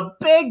 who is a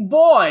big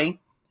boy,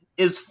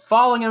 is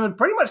following him and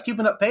pretty much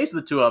keeping up pace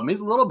with the two of them. He's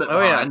a little bit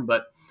behind,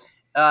 but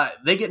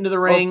they get into the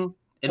ring.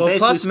 And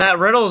plus Matt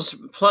Riddle's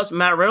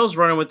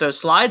running with those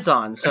slides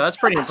on. So that's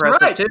pretty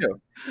impressive too.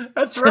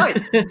 That's right.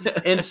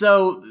 And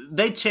so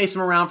they chase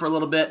him around for a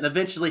little bit. And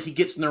eventually he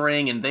gets in the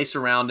ring and they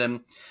surround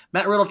him.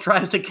 Matt Riddle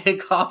tries to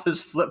kick off his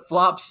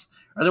flip-flops.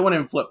 Or they weren't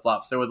even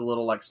flip-flops. They were the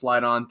little, like,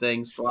 slide-on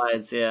things.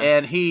 Slides, yeah.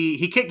 And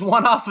he kicked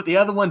one off, but the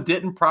other one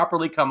didn't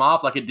properly come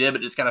off like it did, but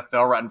it just kind of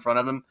fell right in front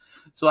of him.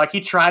 So, like, he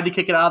tried to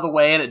kick it out of the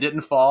way, and it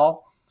didn't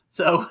fall.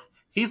 So,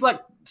 he's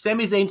like,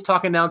 Sami Zayn's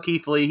talking down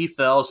Keith Lee. He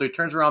fell, so he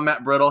turns around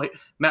Matt Riddle,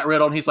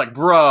 and he's like,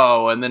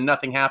 bro, and then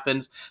nothing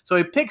happens. So,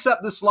 he picks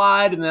up the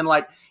slide and then,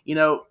 like,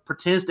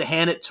 pretends to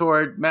hand it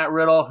toward Matt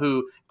Riddle,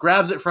 who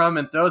grabs it from him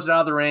and throws it out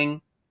of the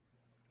ring.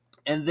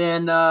 And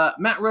then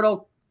Matt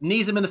Riddle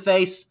knees him in the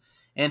face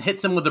and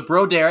hits him with the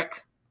Bro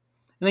Derek.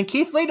 And then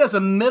Keith Lee does a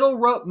middle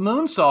rope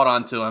moonsault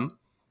onto him.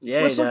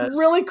 Yeah, which looked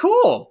really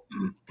cool.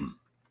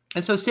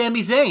 And so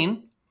Sami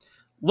Zayn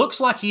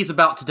looks like he's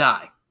about to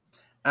die.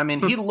 I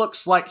mean, he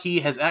looks like he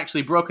has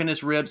actually broken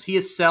his ribs. He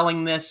is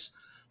selling this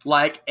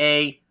like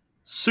a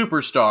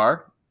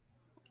superstar.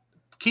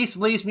 Keith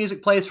Lee's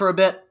music plays for a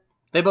bit.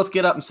 They both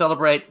get up and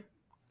celebrate.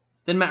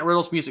 Then Matt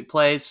Riddle's music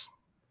plays.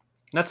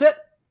 That's it.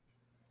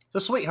 So,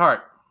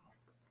 sweetheart,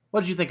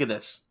 what did you think of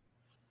this?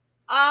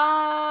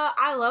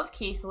 I love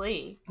Keith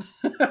Lee.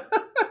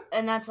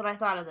 And that's what I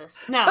thought of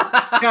this. No. No,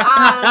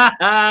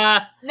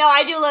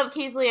 I do love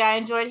Keith Lee. I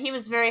enjoyed it. He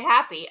was very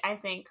happy, I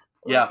think,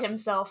 with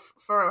himself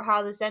for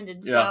how this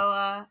ended. Yeah.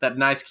 So that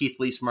nice Keith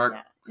Lee smirk.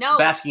 Yeah. No.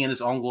 Basking in his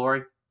own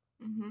glory.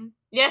 Mm-hmm.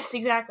 Yes,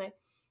 exactly.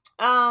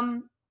 I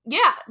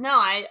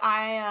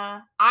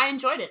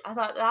enjoyed it. I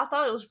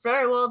thought it was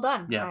very well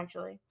done,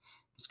 actually.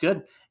 It's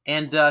good.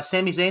 And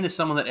Sami Zayn is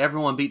someone that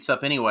everyone beats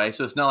up anyway,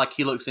 so it's not like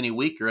he looks any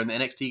weaker, and the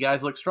NXT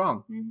guys look strong.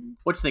 Mm-hmm.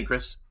 What do you think,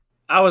 Chris?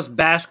 I was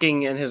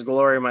basking in his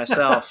glory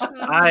myself.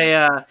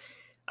 I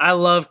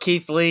love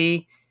Keith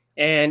Lee,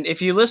 and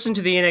if you listen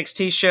to the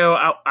NXT show,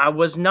 I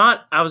was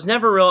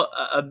never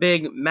a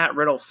big Matt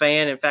Riddle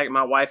fan. In fact,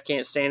 my wife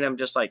can't stand him,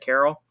 just like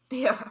Carol.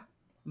 Yeah.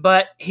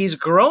 But he's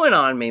growing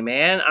on me,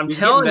 man. He's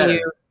telling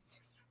you,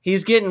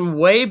 he's getting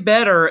way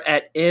better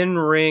at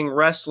in-ring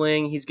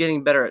wrestling. He's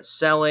getting better at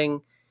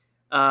selling.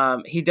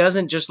 He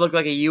doesn't just look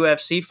like a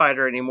UFC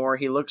fighter anymore.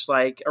 He looks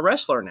like a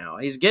wrestler now.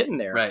 He's getting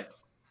there. Right.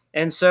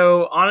 And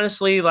so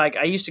honestly, like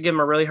I used to give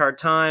him a really hard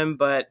time,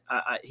 but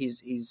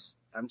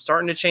I'm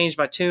starting to change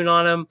my tune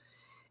on him.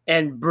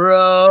 And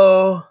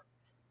bro,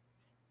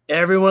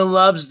 everyone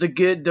loves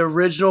the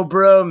original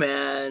bro,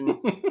 man.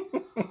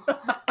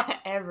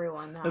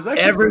 Everyone.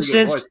 Ever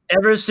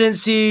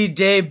since he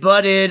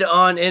debuted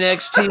on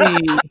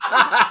NXT,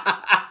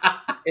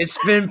 it's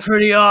been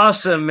pretty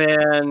awesome,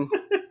 man.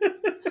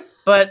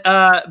 But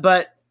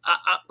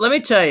let me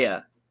tell you,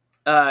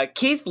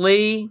 Keith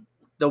Lee,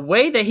 the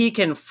way that he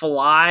can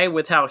fly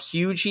with how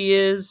huge he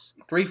is,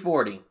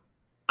 340.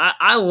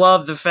 I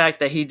love the fact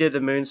that he did the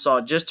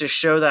moonsault just to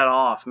show that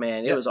off,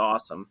 man. It was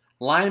awesome.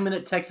 Lineman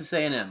at Texas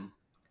A&M,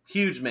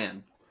 huge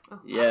man.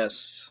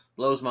 Yes,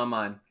 blows my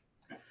mind.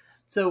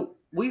 So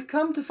we've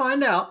come to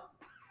find out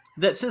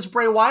that since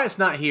Bray Wyatt's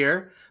not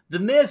here, The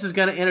Miz is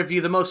going to interview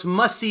the most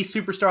must-see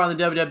superstar on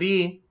the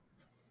WWE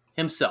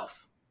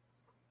himself.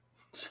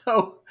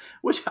 So,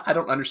 which I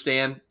don't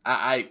understand.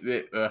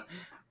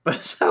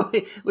 But so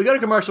we go to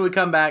commercial, we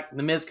come back,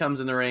 The Miz comes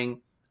in the ring.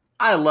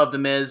 I love The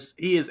Miz.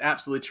 He is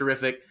absolutely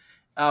terrific.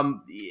 I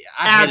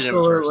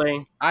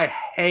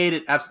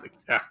hated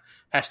absolutely.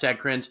 Hashtag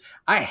cringe.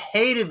 I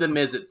hated The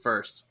Miz at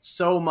first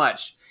so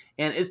much.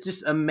 And it's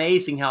just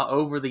amazing how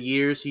over the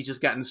years he's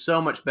just gotten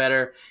so much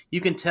better.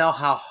 You can tell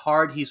how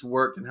hard he's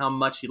worked and how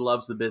much he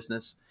loves the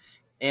business.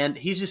 And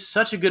he's just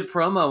such a good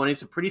promo, and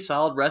he's a pretty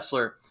solid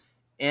wrestler.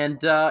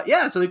 And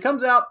so he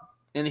comes out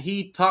and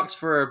he talks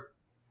for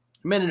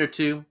a minute or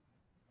two.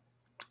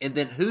 And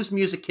then whose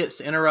music hits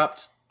to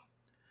interrupt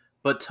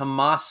but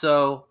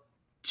Tommaso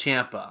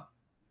Ciampa?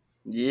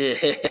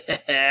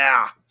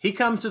 Yeah. He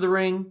comes to the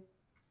ring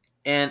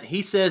and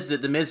he says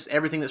that The Miz is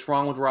everything that's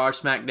wrong with Raw or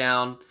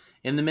SmackDown.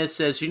 And The Miz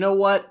says, you know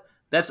what?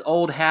 That's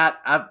old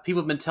hat.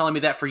 People have been telling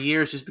me that for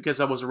years just because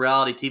I was a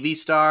reality TV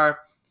star.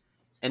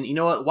 And you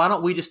know what? Why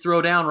don't we just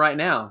throw down right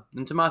now?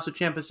 And Tommaso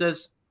Ciampa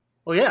says,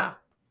 well, yeah,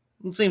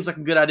 it seems like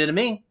a good idea to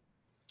me.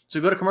 So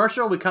we go to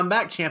commercial, we come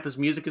back, Ciampa's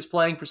music is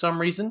playing for some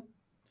reason.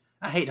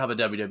 I hate how the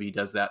WWE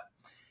does that.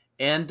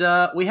 And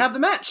we have the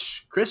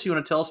match. Chris, you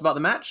want to tell us about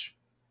the match?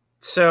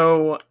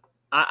 So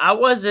I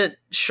wasn't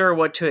sure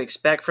what to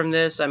expect from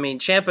this. I mean,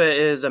 Ciampa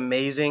is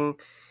amazing,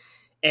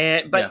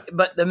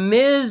 but the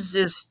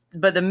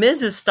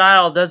Miz's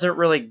style doesn't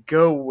really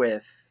go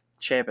with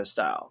Ciampa's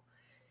style.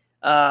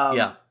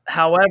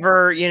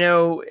 However,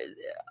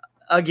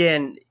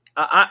 again,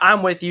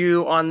 I'm with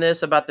you on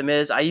this about the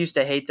Miz. I used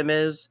to hate the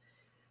Miz.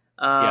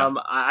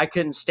 I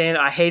couldn't stand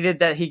it. I hated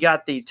that he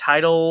got the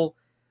title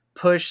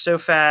push so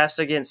fast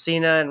against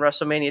Cena in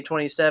WrestleMania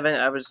 27.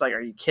 I was like,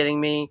 are you kidding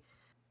me?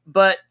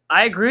 But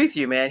I agree with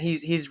you, man.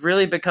 He's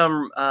really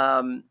become,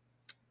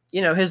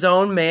 his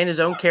own man, his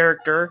own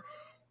character,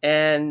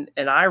 and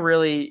I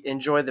really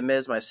enjoy the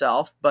Miz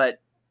myself.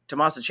 But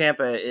Tommaso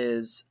Ciampa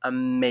is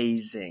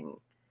amazing.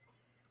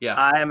 Yeah,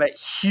 I am a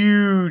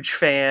huge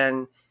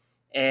fan,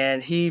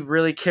 and he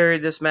really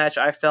carried this match.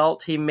 I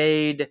felt he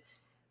made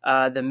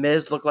the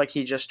Miz look like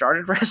he just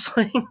started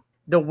wrestling.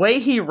 The way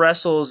he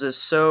wrestles is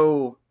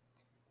so.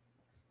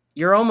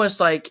 You're almost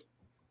like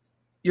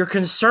you're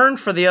concerned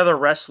for the other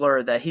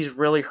wrestler that he's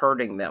really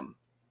hurting them,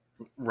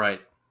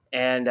 right?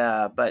 And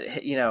but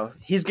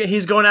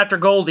he's going after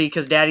Goldie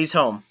because Daddy's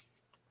home.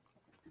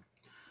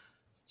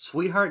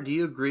 Sweetheart, do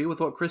you agree with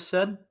what Chris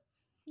said?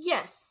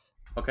 Yes.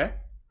 Okay.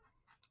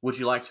 Would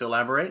you like to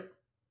elaborate?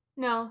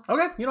 No.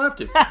 Okay, you don't have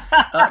to.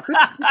 Chris,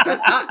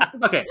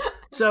 okay,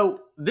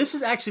 so this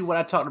is actually what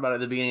I talked about at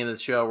the beginning of the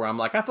show, where I'm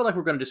like, I feel like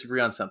we're going to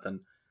disagree on something.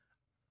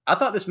 I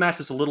thought this match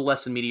was a little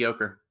less than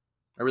mediocre.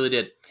 I really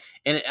did.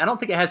 And I don't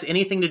think it has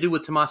anything to do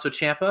with Tommaso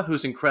Ciampa,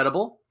 who's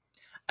incredible.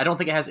 I don't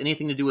think it has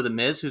anything to do with The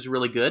Miz, who's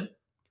really good.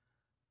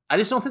 I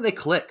just don't think they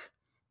click.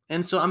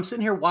 And so I'm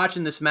sitting here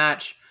watching this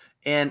match,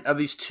 and of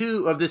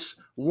this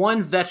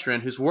one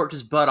veteran who's worked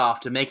his butt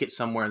off to make it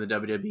somewhere in the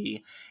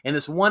WWE, and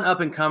this one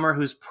up-and-comer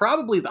who's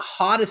probably the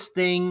hottest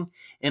thing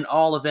in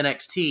all of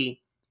NXT,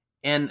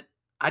 and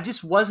I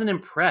just wasn't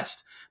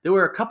impressed. There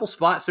were a couple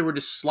spots that were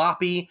just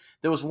sloppy.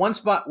 There was one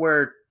spot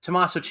where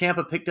Tommaso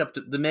Ciampa picked up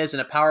the Miz in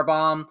a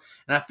powerbomb,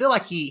 and I feel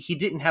like he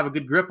didn't have a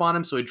good grip on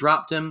him, so he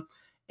dropped him,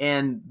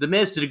 and the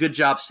Miz did a good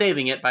job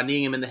saving it by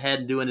kneeing him in the head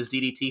and doing his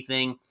DDT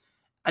thing.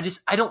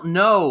 I don't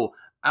know.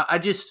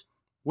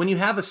 When you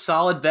have a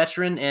solid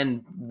veteran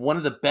and one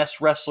of the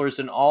best wrestlers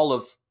in all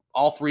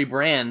three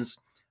brands,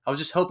 I was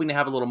just hoping to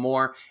have a little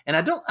more. And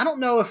I don't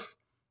know if,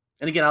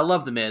 and again, I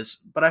love the Miz,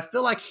 but I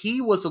feel like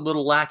he was a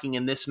little lacking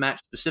in this match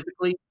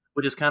specifically,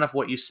 which is kind of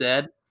what you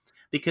said,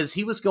 because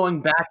he was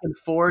going back and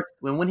forth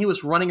when he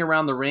was running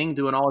around the ring,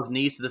 doing all his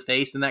knees to the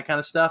face and that kind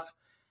of stuff.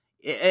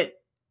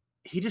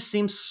 He just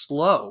seems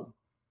slow.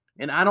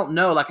 And I don't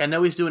know, I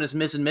know he's doing his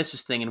Miz and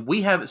Mrs. thing, and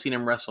we haven't seen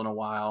him wrestle in a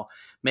while.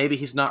 Maybe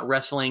he's not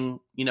wrestling,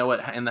 in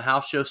the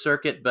house show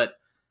circuit, but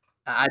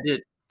I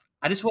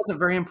just wasn't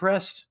very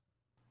impressed.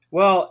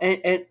 Well,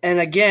 and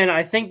again,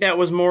 I think that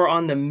was more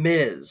on the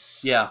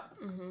Miz. Yeah.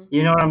 Mm-hmm.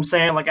 You know what I'm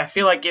saying? I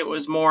feel like it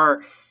was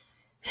more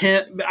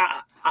him.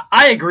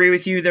 I agree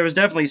with you. There was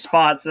definitely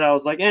spots that I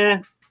was like,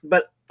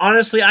 but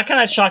honestly, I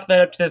kind of chalked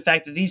that up to the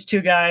fact that these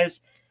two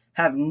guys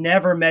have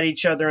never met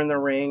each other in the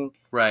ring.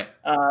 Right.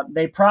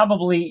 They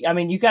probably,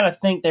 you got to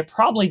think they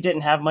probably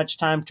didn't have much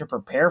time to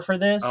prepare for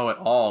this. Oh, at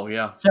all,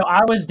 yeah. So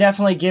I was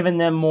definitely giving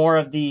them more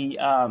of the,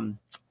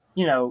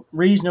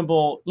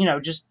 reasonable,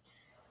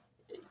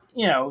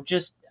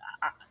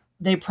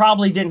 they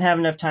probably didn't have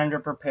enough time to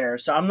prepare.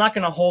 So I'm not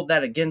going to hold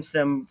that against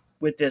them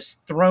with this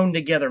thrown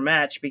together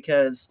match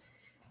because,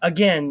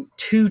 again,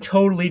 two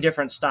totally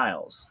different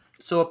styles.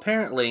 So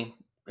apparently,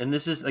 and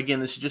this is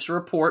just a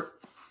report.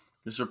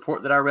 This is a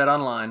report that I read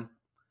online,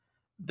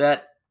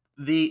 that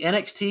the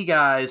NXT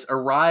guys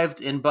arrived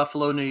in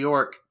Buffalo, New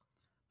York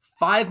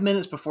 5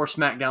 minutes before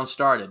SmackDown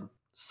started.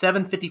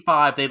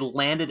 7:55, they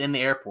landed in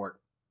the airport.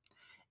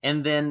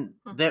 And then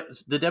the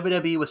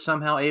WWE was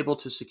somehow able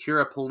to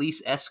secure a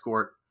police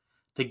escort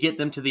to get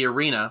them to the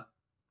arena.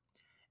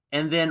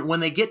 And then when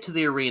they get to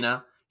the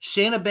arena,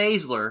 Shayna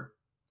Baszler,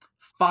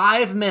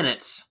 5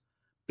 minutes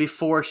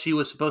before she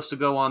was supposed to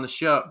be on the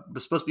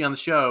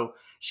show,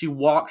 she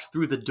walked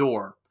through the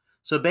door.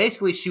 So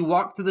basically, she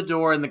walked through the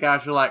door, and the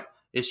guys were like,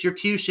 "It's your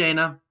cue,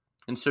 Shayna."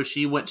 And so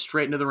she went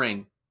straight into the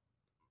ring.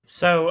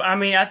 So,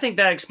 I think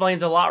that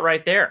explains a lot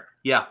right there.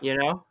 Yeah.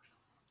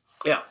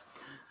 Yeah.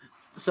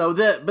 So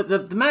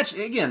the match,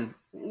 again,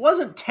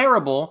 wasn't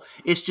terrible.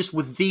 It's just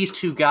with these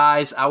two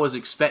guys, I was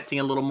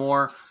expecting a little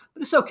more.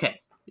 But it's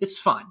okay. It's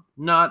fine.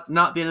 Not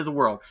the end of the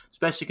world,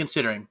 especially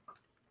considering.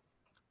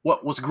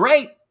 What was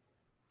great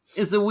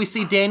is that we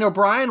see Daniel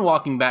Bryan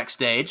walking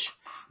backstage.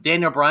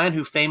 Daniel Bryan,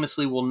 who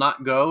famously will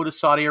not go to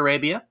Saudi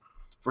Arabia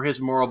for his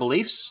moral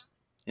beliefs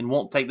and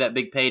won't take that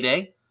big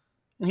payday.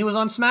 And he was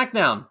on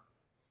SmackDown.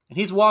 And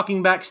he's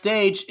walking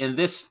backstage, and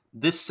this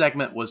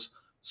segment was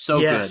so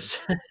good.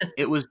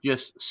 It was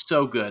just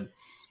so good.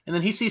 And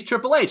then he sees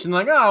Triple H, and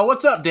like, "Oh,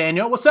 what's up,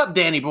 Daniel? What's up,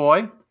 Danny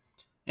boy?"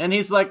 And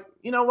he's like,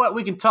 you know what?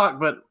 We can talk,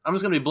 but I'm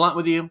just going to be blunt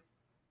with you.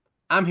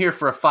 I'm here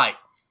for a fight.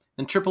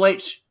 And Triple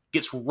H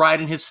gets right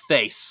in his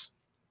face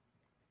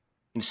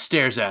and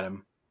stares at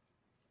him.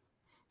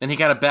 Then he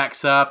kind of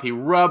backs up. He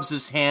rubs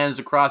his hands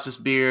across his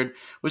beard,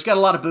 which got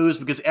a lot of boos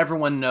because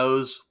everyone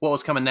knows what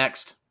was coming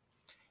next.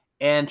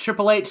 And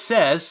Triple H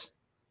says,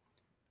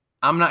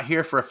 I'm not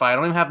here for a fight. I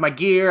don't even have my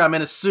gear. I'm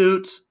in a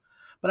suit.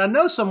 But I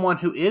know someone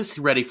who is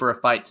ready for a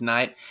fight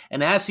tonight.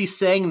 And as he's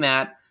saying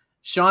that,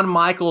 Shawn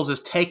Michaels is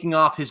taking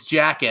off his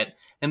jacket,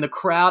 and the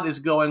crowd is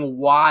going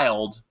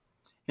wild.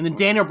 And then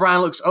Daniel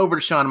Bryan looks over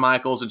to Shawn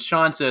Michaels, and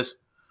Shawn says,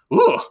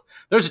 ooh,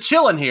 there's a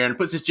chill in here, and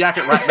puts his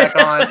jacket right back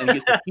on and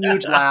gets a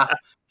huge laugh.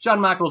 Shawn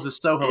Michaels is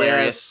so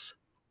hilarious.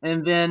 Yes.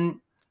 And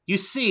then you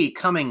see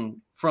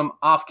coming from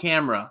off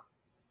camera,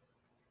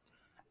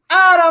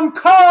 Adam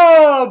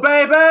Cole,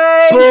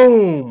 baby!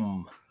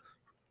 Boom!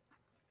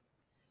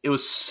 It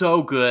was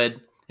so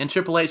good. And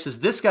Triple H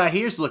says, this guy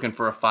here's looking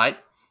for a fight.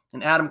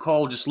 And Adam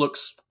Cole just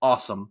looks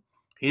awesome.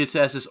 He just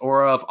has this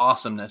aura of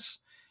awesomeness.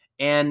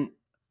 And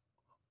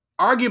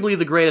arguably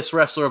the greatest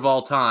wrestler of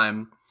all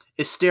time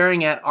is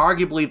staring at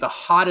arguably the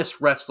hottest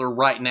wrestler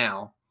right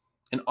now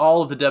in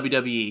all of the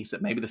WWE,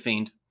 except maybe The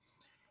Fiend.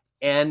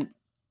 And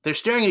they're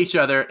staring at each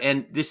other,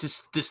 and this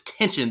is this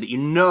tension that you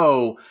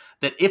know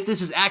that if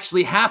this is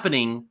actually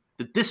happening,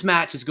 that this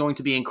match is going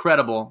to be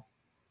incredible.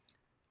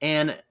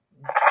 And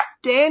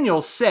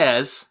Daniel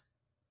says,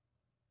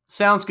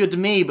 sounds good to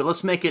me, but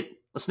let's make it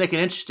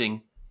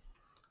interesting.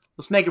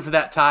 Let's make it for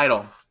that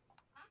title.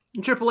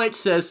 And Triple H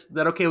says,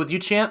 that okay with you,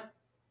 champ?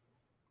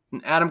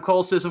 And Adam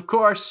Cole says, of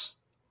course.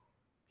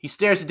 He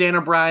stares at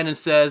Daniel Bryan and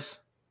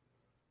says,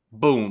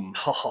 boom.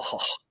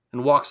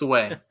 And walks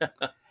away.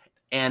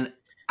 And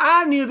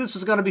I knew this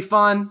was going to be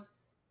fun.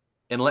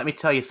 And let me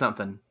tell you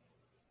something.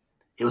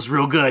 It was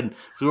real good.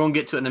 We're going to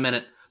get to it in a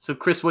minute. So,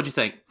 Chris, what'd you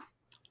think?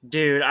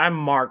 Dude, I'm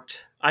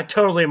marked. I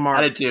totally marked.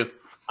 I did too.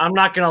 I'm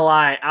not going to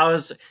lie.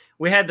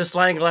 We had the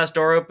sliding glass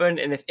door open,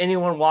 and if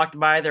anyone walked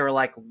by, they were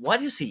like,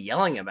 what is he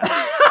yelling about?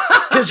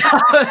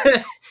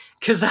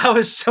 Because I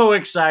was so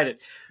excited.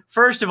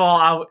 First of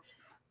all,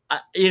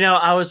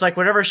 I was like,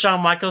 whenever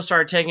Shawn Michaels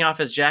started taking off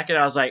his jacket,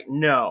 I was like,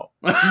 no,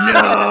 he's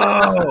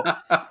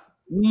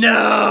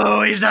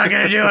not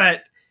going to do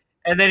it.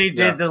 And then he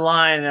did the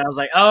line, and I was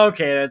like, oh,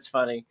 okay, that's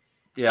funny.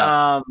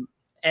 Yeah.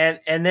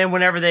 And then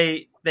whenever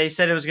they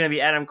said it was going to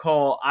be Adam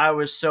Cole, I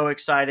was so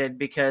excited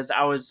because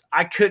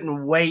I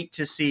couldn't wait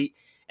to see.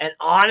 And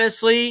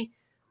honestly,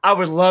 I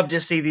would love to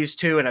see these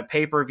two in a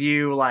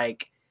pay-per-view,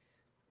 like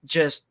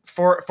just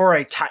for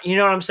a time. You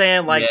know what I'm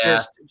saying? Like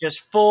just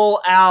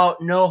full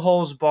out, no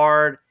holes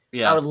barred.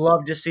 Yeah. I would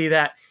love to see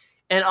that.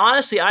 And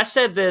honestly, I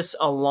said this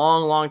a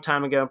long, long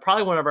time ago,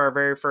 probably one of our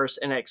very first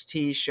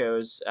NXT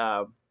shows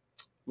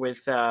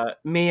with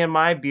me and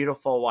my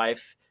beautiful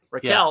wife,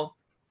 Raquel,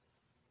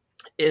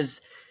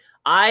 is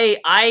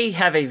I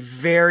have a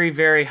very,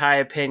 very high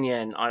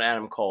opinion on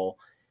Adam Cole.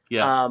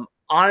 Yeah.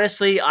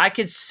 Honestly, I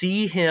could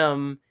see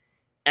him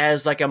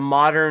as like a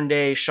modern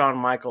day Shawn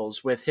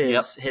Michaels with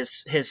his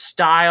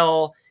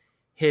style,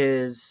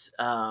 his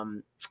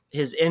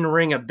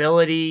in-ring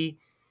ability,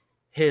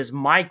 his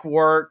mic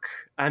work.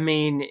 I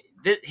mean,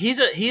 he's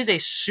a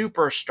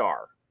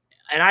superstar,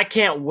 and I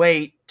can't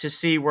wait to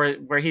see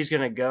where he's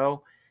going to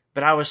go.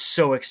 But I was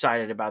so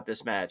excited about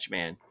this match,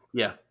 man.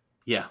 Yeah,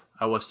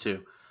 I was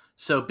too.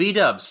 So,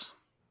 B-Dubs,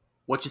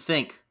 what you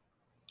think?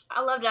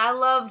 I loved it. I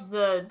loved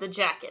the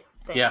jacket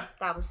thing. Yeah.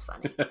 That was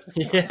funny.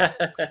 Yeah.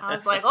 I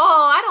was like,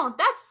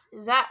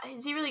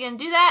 is he really going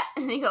to do that?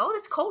 And they go, oh,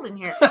 it's cold in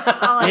here.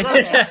 I'm like,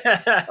 okay,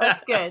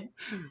 that's good.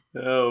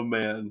 Oh,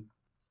 man.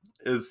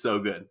 It's so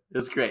good.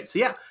 It's great. So,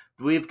 yeah,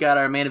 we've got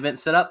our main event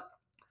set up.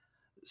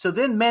 So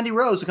then Mandy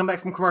Rose will come back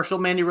from commercial.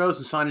 Mandy Rose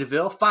and Sonya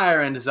Deville, Fire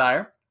and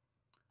Desire,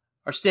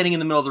 are standing in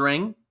the middle of the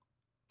ring.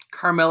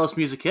 Carmella's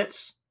music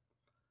hits.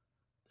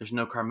 There's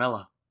no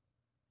Carmella.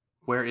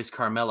 Where is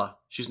Carmella?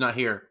 She's not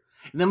here.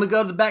 And then we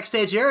go to the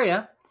backstage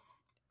area,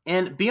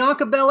 and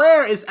Bianca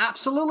Belair is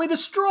absolutely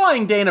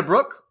destroying Dana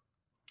Brooke.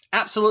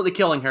 Absolutely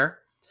killing her.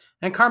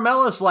 And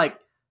Carmella's like,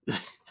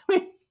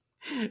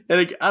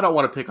 and I don't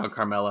want to pick on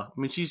Carmella. I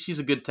mean, she's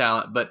a good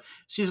talent, but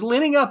she's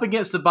leaning up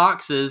against the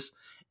boxes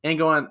and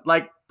going,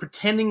 like,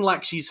 pretending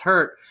like she's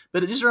hurt.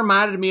 But it just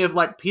reminded me of,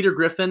 like, Peter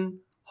Griffin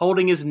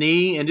holding his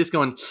knee and just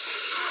going,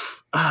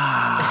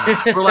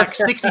 for like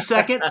 60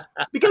 seconds,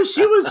 because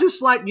she was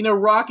just like,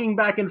 rocking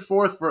back and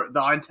forth for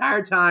the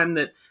entire time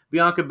that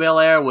Bianca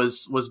Belair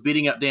was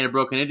beating up Dana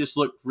Brooke, and it just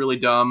looked really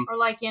dumb. Or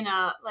like in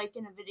a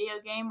video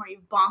game where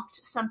you've bonked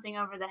something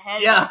over the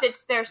head, and it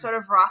sits there sort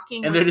of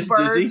rocking, and they're just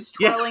birds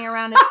dizzy, twirling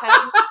around its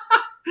head.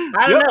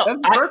 I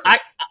don't know.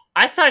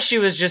 I thought she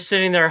was just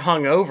sitting there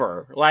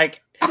hungover.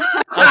 Like,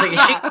 I was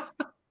like,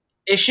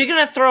 is she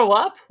gonna throw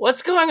up?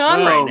 What's going on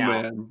right now?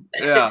 Oh man,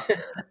 yeah.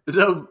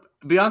 So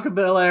Bianca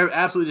Belair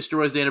absolutely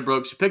destroys Dana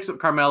Brooke. She picks up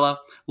Carmella,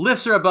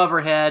 lifts her above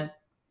her head,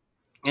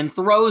 and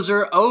throws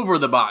her over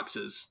the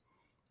boxes.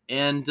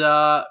 And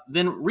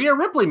then Rhea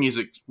Ripley's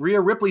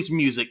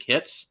music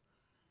hits,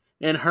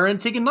 and her and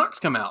Tegan Nox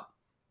come out.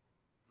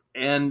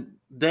 And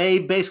they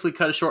basically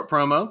cut a short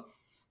promo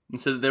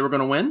and said that they were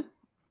going to win.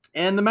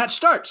 And the match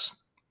starts.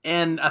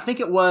 And I think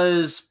it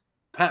was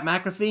Pat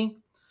McAfee.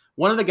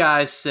 One of the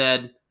guys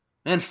said,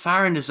 man,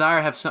 Fire and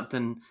Desire have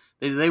something.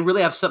 They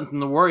really have something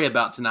to worry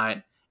about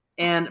tonight.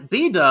 And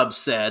B-Dub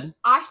said,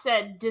 I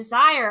said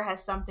Desire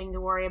has something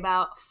to worry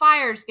about.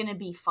 Fire's going to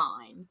be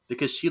fine.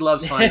 Because she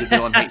loves Sonya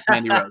Deville and hates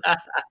Mandy Rose.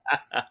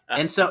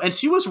 And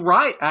she was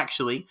right,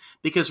 actually,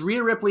 because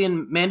Rhea Ripley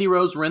and Mandy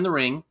Rose were in the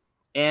ring.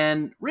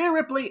 And Rhea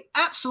Ripley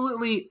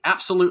absolutely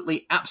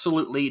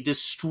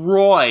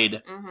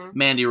destroyed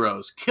Mandy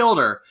Rose. Killed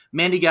her.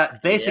 Mandy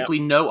got basically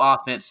no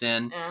offense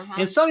in.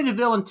 And Sonya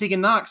Deville and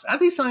Tegan Nox, I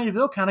think Sonya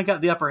Deville kind of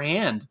got the upper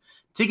hand.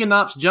 Tegan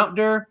Nox jumped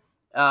her.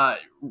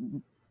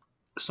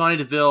 Sonya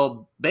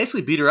Deville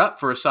basically beat her up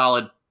for a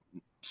solid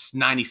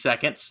 90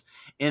 seconds.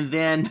 And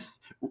then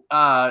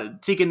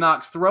Tegan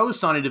Nox throws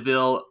Sonya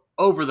Deville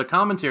over the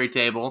commentary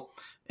table.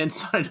 And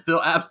Sonya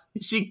Deville,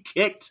 she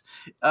kicked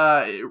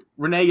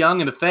Renee Young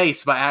in the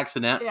face by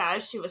accident. Yeah,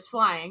 as she was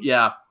flying.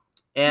 Yeah.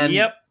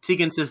 And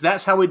Tegan says,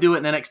 that's how we do it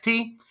in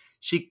NXT.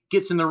 She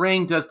gets in the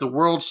ring, does the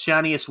world's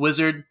shiniest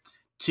wizard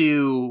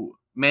to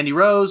Mandy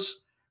Rose.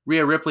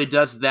 Rhea Ripley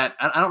does that.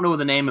 I don't know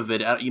the name of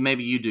it.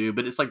 Maybe you do,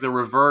 but it's like the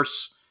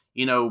reverse,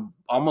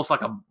 almost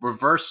like a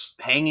reverse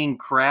hanging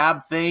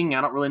crab thing.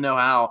 I don't really know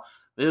how.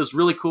 It was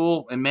really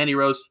cool. And Mandy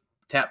Rose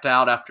tapped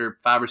out after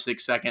 5 or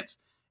 6 seconds,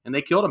 and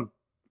they killed him.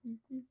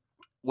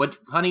 What,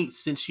 honey?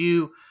 Since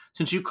you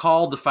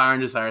called the Fire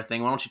and Desire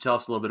thing, why don't you tell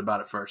us a little bit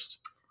about it first?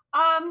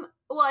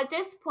 Well, at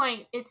this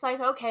point, it's like,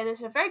 okay,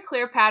 there's a very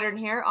clear pattern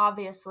here.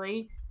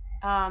 Obviously,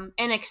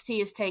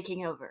 NXT is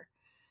taking over.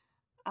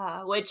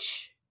 What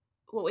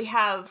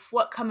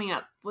coming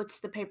up? What's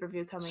the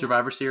pay-per-view coming?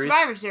 Survivor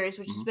Series,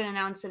 which has been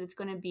announced that it's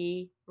going to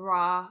be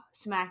Raw,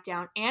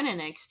 SmackDown, and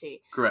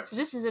NXT. Correct. So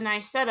this is a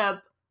nice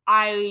setup.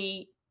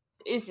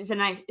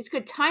 It's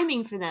good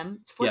timing for them.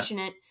 It's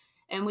fortunate.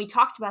 Yeah. And we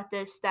talked about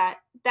this,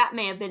 that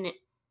may have been it.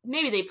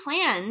 Maybe they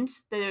planned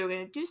that they were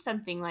going to do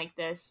something like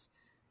this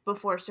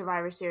before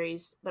Survivor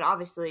Series, but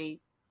obviously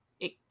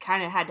it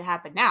kind of had to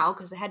happen now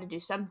because they had to do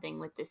something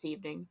with this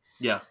evening.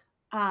 Yeah.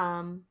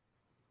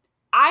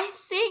 I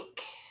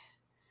think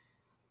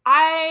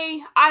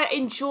I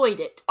enjoyed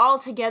it.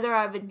 Altogether,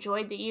 I've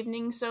enjoyed the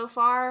evening so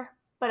far,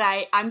 but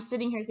I'm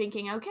sitting here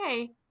thinking,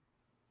 okay,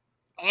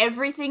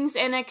 everything's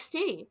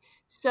NXT.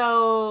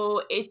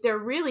 So if they're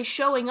really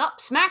showing up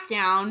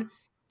SmackDown,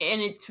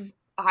 and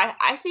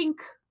I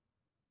think,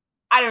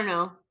 I don't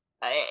know,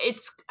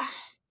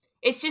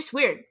 it's just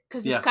weird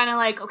because it's kind of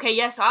like, okay,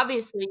 yes,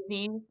 obviously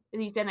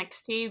these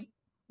NXT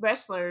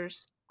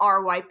wrestlers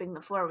are wiping the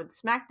floor with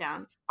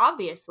SmackDown,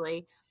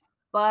 obviously,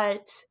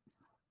 but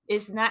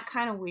isn't that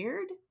kind of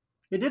weird?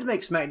 It did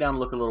make SmackDown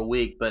look a little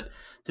weak, but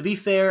to be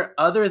fair,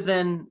 other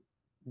than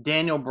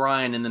Daniel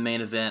Bryan in the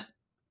main event,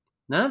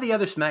 none of the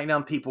other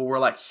SmackDown people were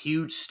like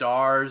huge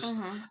stars.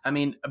 Mm-hmm. I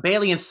mean,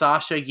 Bayley and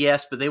Sasha,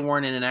 yes, but they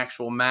weren't in an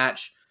actual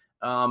match.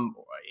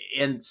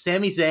 And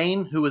Sami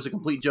Zayn, who was a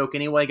complete joke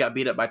anyway, got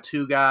beat up by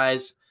 2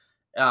 guys.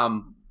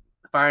 Fire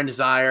and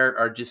Desire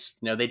are just,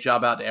 they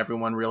job out to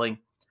everyone,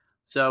 really.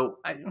 So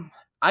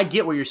I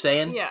get what you're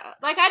saying. Yeah,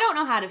 like I don't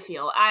know how to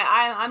feel.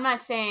 I'm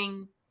not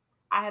saying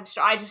I'm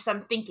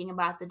thinking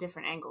about the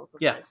different angles of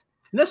this.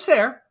 And that's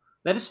fair.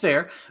 That is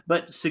fair.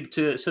 But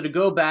to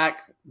go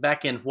back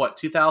in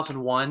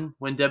 2001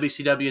 when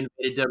WCW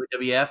invaded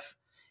WWF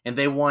and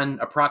they won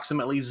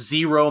approximately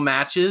 0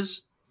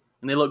 matches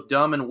and they looked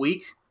dumb and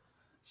weak.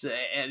 So,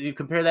 and you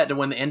compare that to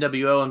when the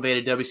NWO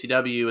invaded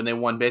WCW and they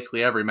won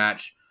basically every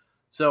match.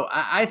 So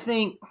I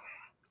think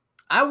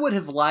I would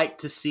have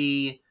liked to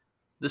see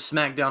the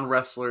SmackDown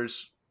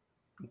wrestlers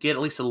get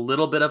at least a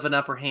little bit of an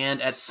upper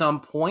hand at some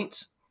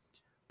point.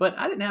 But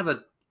I didn't have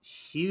a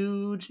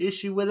huge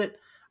issue with it.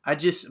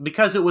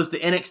 Because it was the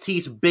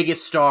NXT's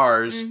biggest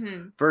stars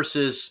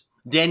versus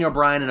Daniel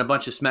Bryan and a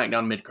bunch of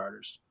SmackDown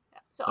mid-carders.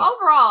 So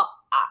overall,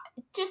 I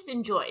just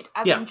enjoyed.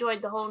 I've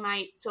enjoyed the whole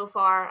night so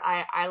far.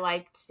 I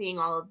liked seeing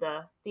all of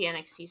the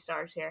NXT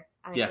stars here.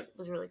 I think it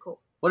was really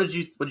cool. What did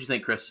you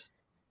think, Chris?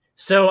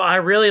 So I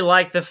really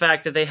like the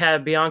fact that they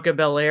had Bianca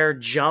Belair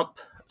jump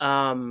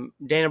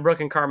Dana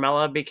Brooke and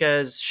Carmella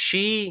because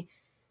she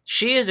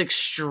is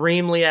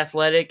extremely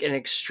athletic and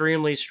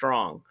extremely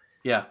strong.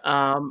 Yeah.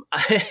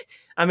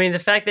 I mean, the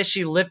fact that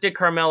she lifted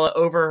Carmella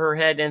over her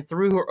head and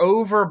threw her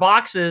over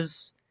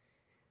boxes,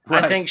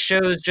 right, I think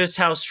shows just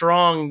how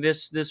strong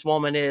this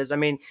woman is. I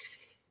mean,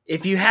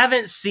 if you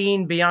haven't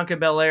seen Bianca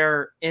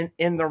Belair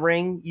in the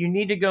ring, you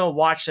need to go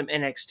watch some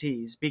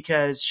NXTs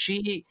because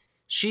she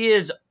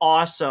is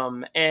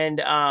awesome.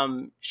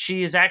 And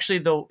she is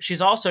actually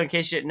she's also, in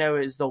case you didn't know,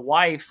 is the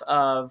wife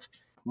of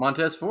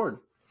Montez Ford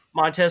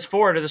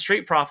of the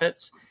Street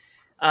Profits.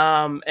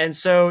 And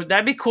so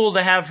that'd be cool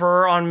to have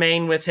her on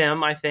main with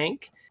him, I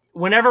think.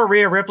 Whenever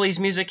Rhea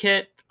Ripley's music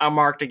hit, I'm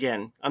marked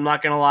again. I'm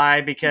not going to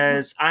lie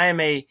because I am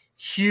a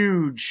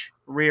huge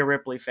Rhea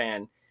Ripley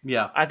fan.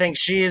 Yeah. I think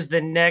she is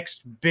the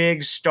next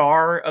big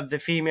star of the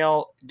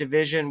female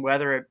division,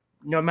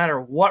 no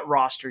matter what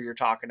roster you're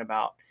talking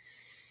about.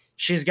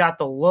 She's got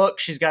the look.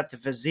 She's got the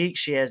physique.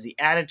 She has the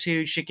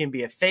attitude. She can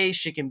be a face.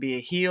 She can be a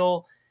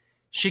heel.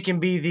 She can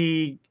be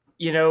the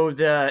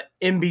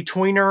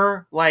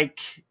in-betweener like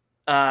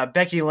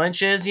Becky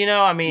Lynch is,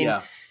 I mean,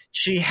 Yeah.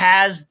 she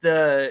has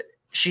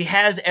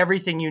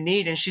everything you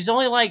need, and she's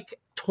only like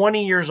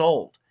 20 years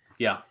old.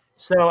 Yeah.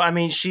 So, I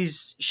mean,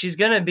 she's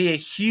going to be a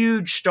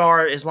huge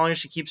star as long as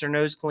she keeps her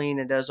nose clean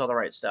and does all the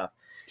right stuff.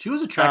 She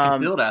was a track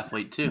and field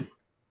athlete too.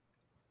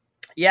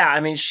 Yeah,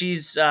 I mean,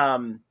 she's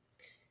the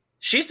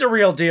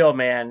real deal,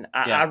 man.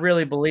 I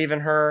really believe in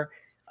her.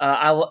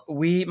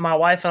 My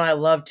wife and I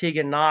love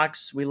Tegan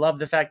Knox. We love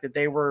the fact that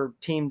they were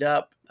teamed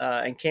up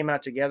and came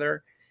out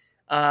together.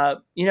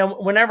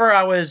 Whenever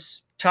I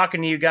was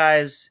talking to you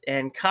guys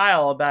and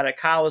Kyle about it,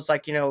 Kyle was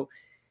like,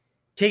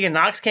 Tegan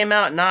Knox came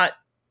out not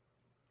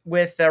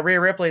with Rhea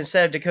Ripley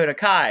instead of Dakota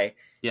Kai.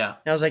 Yeah.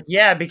 And I was like,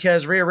 yeah,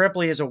 because Rhea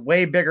Ripley is a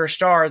way bigger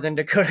star than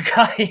Dakota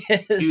Kai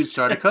is. Huge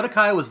star. Dakota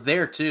Kai was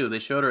there too. They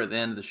showed her at the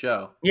end of the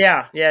show.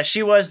 Yeah,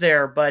 she was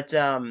there. But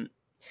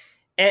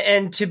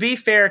and to be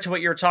fair to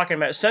what you were talking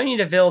about, Sonya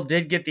Deville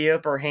did get the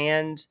upper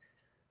hand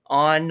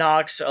on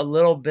Knox a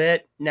little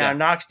bit. Now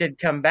Knox did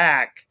come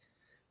back,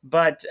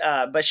 but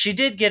she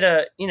did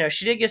get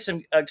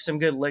some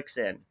good licks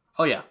in.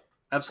 Oh yeah,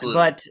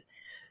 absolutely. But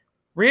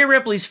Rhea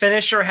Ripley's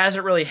finisher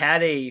hasn't really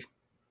had a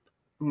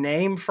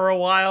name for a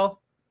while.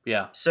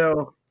 Yeah.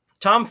 So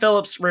Tom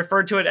Phillips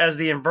referred to it as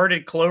the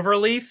inverted clover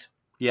leaf.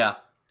 Yeah.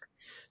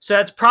 So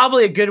that's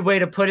probably a good way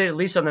to put it, at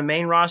least on the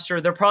main roster.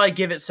 They'll probably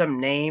give it some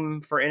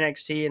name for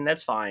NXT, and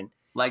that's fine.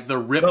 Like the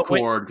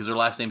Ripcord, because her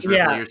last name's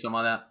Ripley or something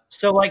like that.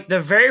 So, like,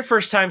 the very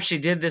first time she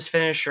did this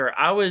finisher,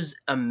 I was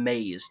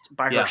amazed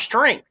by her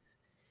strength.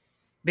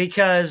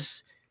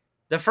 Because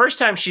the first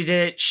time she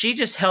did it, she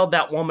just held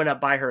that woman up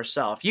by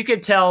herself. You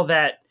could tell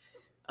that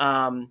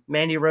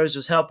Mandy Rose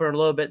was helping her a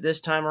little bit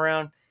this time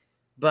around.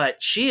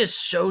 But she is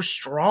so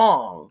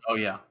strong. Oh,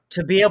 yeah.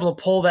 To be able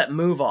to pull that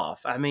move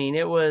off. I mean,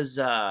 it was...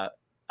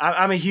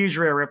 I'm a huge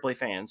Rhea Ripley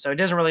fan, so it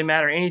doesn't really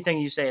matter anything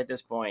you say at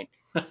this point.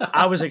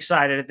 I was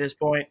excited at this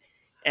point,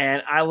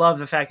 and I love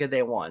the fact that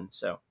they won.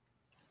 So,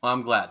 well,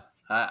 I'm glad.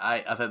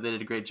 I thought they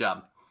did a great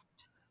job.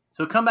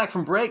 So, come back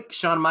from break.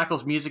 Shawn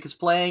Michaels' music is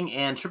playing,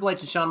 and Triple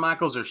H and Shawn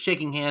Michaels are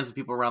shaking hands with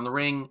people around the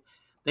ring.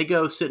 They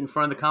go sit in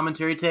front of the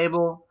commentary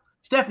table.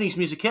 Stephanie's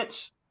music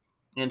hits,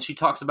 and she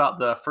talks about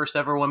the first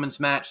ever women's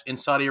match in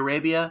Saudi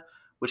Arabia,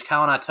 which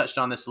Kyle and I touched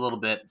on this a little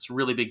bit. It's a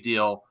really big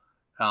deal.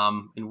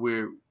 And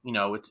we're,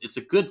 it's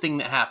a good thing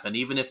that happened.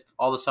 Even if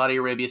all the Saudi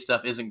Arabia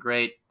stuff isn't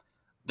great,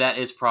 that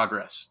is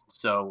progress.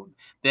 So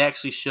they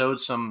actually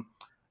showed some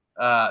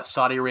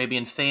Saudi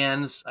Arabian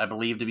fans, I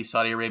believe to be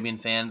Saudi Arabian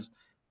fans,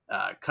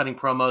 cutting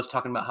promos,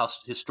 talking about how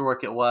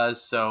historic it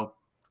was. So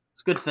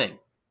it's a good thing. It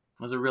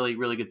was a really,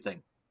 really good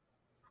thing.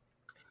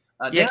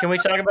 Can we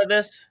talk about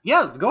this?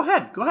 Yeah, go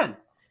ahead.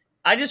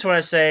 I just want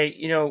to say,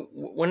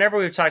 whenever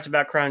we've talked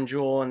about Crown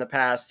Jewel in the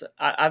past,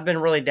 I've been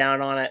really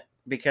down on it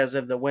because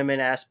of the women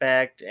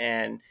aspect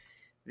and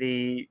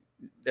the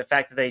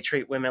fact that they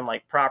treat women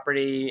like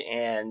property.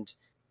 And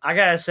I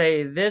gotta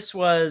say, this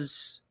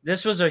was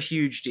a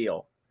huge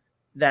deal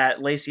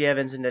that Lacey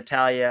Evans and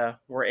Natalya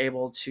were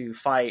able to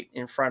fight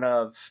in front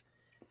of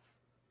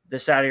the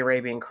Saudi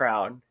Arabian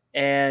crowd.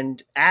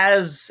 And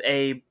as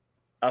a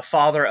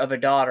father of a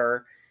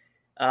daughter,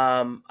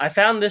 I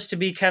found this to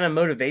be kind of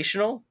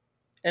motivational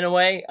in a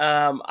way.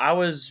 I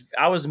was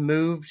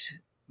moved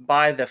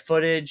by the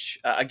footage.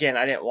 Again,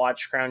 I didn't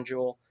watch Crown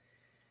Jewel,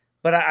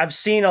 but I've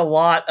seen a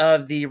lot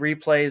of the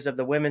replays of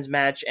the women's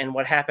match and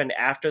what happened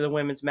after the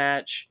women's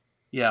match.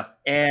 Yeah.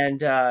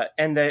 And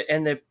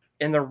the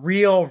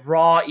real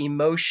raw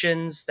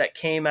emotions that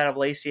came out of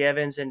Lacey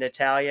Evans and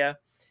Natalya.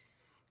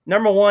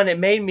 Number one, it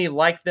made me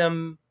like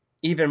them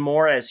even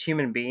more as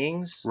human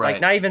beings.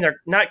 Right. Like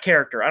not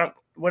character. I don't,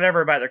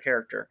 whatever about their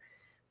character,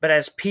 but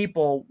as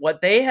people, what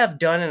they have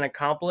done and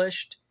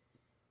accomplished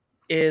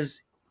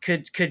is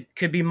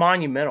could be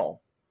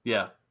monumental.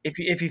 Yeah.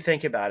 If you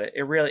think about it,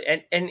 it really,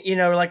 and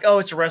oh,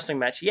 it's a wrestling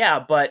match. Yeah.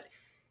 But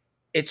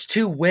it's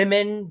two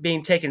women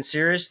being taken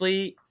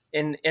seriously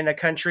in a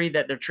country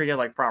that they're treated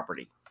like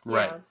property.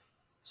 Right. Yeah.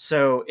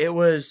 So it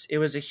was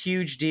a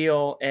huge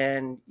deal.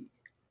 And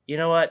you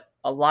know what?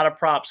 A lot of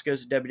props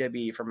goes to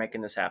WWE for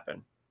making this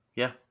happen.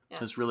 Yeah.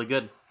 It's really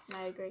good.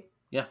 I agree.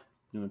 Yeah.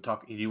 Do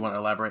you want to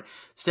elaborate?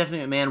 Stephanie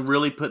McMahon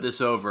really put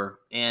this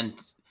over. And,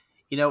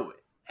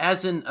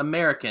 as an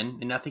American,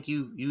 and I think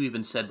you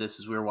even said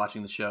this as we were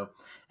watching the show,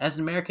 as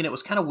an American, it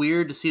was kind of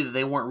weird to see that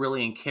they weren't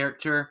really in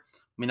character.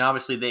 I mean,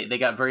 obviously they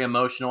got very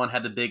emotional and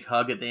had the big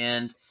hug at the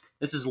end.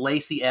 This is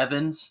Lacey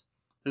Evans,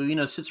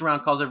 who, sits around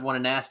and calls everyone a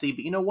nasty,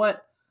 but you know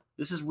what?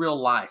 This is real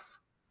life.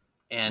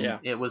 And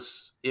it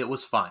was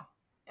fine.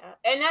 Yeah.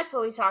 And that's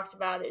what we talked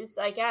about is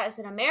like, as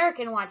an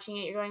American watching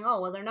it, you're going,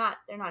 oh, well, they're not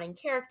in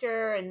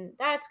character. And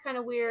that's kind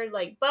of weird.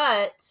 Like,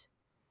 but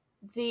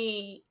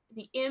the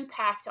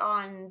impact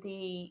on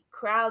the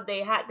crowd,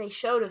 they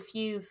showed a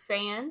few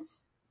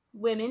fans,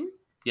 women,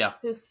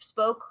 who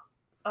spoke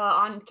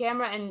on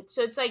camera. And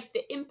so it's like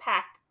the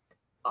impact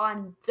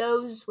on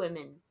those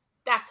women,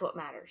 that's what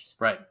matters.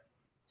 Right.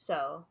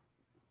 So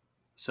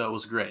it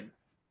was great.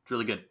 It's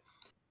really good.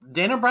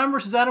 Daniel Bryan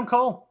versus Adam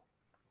Cole.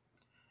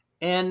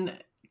 And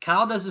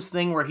Kyle does this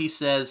thing where he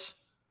says,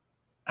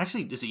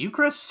 actually, is it you,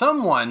 Chris?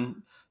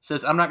 Someone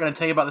says, I'm not going to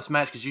tell you about this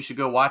match because you should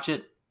go watch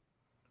it.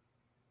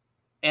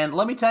 And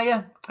let me tell you, I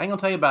ain't going to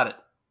tell you about it.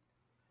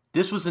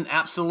 This was an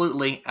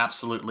absolutely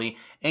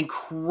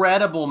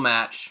incredible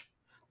match.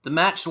 The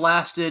match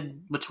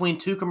lasted between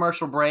two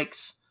commercial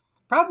breaks,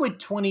 probably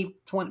 20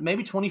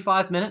 maybe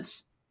 25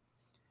 minutes.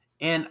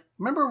 And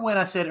remember when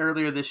I said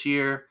earlier this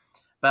year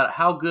about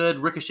how good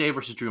Ricochet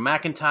versus Drew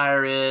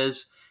McIntyre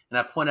is, and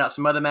I pointed out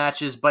some other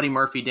matches, Buddy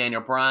Murphy,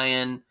 Daniel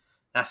Bryan, and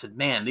I said,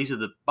 man, these are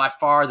by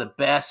far the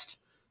best,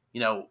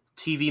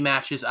 TV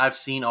matches I've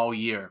seen all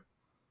year.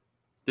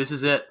 This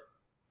is it.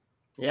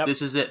 Yep.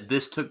 This is it.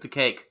 This took the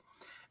cake.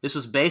 This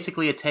was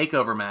basically a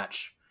takeover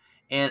match.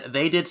 And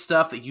they did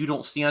stuff that you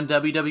don't see on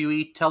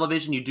WWE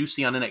television. You do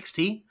see on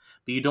NXT,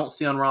 but you don't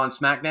see on Raw and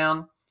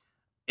SmackDown.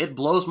 It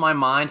blows my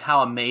mind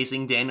how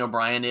amazing Daniel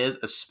Bryan is,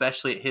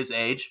 especially at his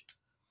age.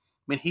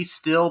 I mean, he's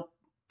still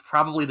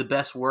probably the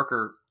best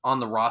worker on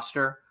the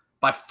roster.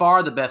 By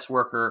far the best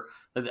worker.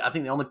 I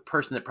think the only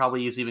person that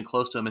probably is even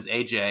close to him is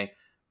AJ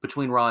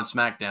between Raw and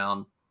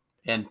SmackDown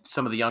and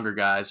some of the younger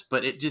guys.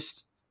 But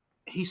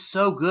he's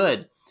so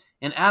good.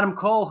 And Adam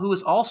Cole, who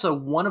is also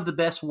one of the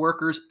best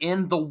workers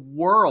in the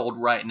world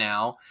right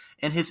now,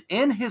 and is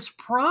in his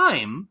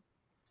prime,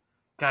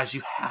 guys,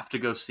 you have to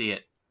go see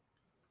it.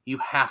 You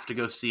have to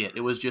go see it.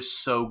 It was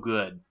just so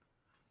good.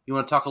 You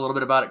want to talk a little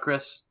bit about it,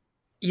 Chris?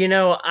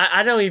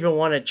 I don't even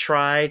want to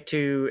try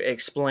to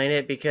explain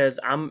it because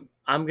I'm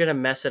going to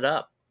mess it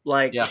up.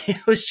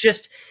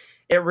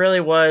 It really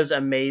was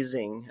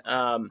amazing.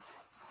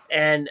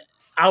 And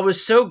I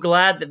was so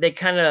glad that they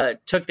kind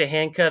of took the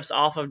handcuffs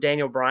off of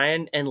Daniel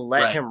Bryan and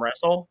let him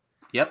wrestle.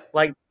 Yep.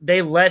 Like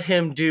they let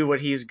him do what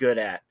he's good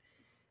at.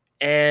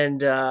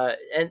 And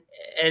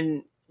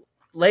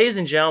ladies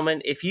and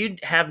gentlemen, if you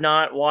have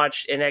not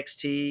watched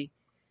NXT,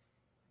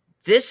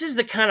 this is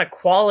the kind of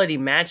quality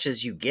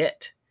matches you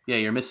get. Yeah,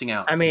 you're missing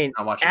out. I mean,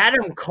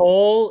 Adam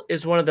Cole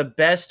is one of the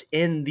best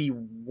in the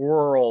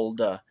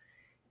world.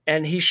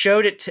 And he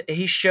showed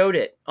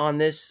it on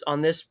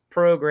this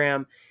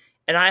program.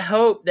 And I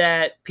hope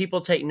that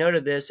people take note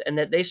of this and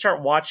that they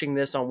start watching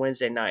this on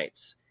Wednesday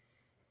nights.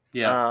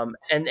 Yeah.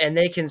 And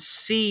they can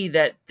see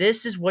that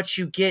this is what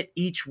you get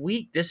each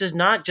week. This is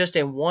not just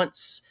a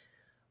once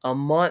a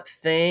month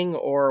thing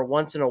or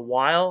once in a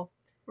while.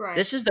 right.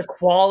 This is the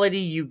quality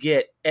you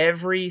get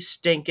every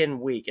stinking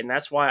week. And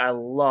that's why I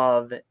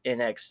love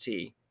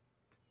NXT.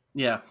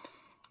 Yeah.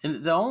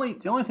 And the only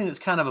thing that's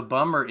kind of a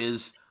bummer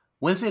is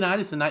Wednesday night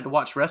is the night to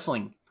watch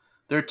wrestling.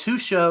 There are two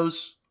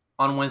shows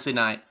on Wednesday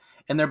night,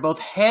 and they're both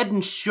head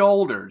and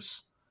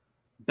shoulders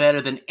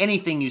better than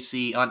anything you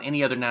see on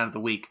any other night of the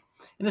week.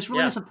 And it's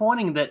really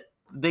disappointing that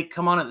they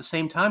come on at the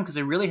same time because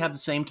they really have the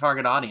same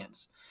target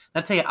audience.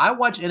 And I tell you, I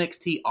watch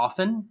NXT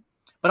often,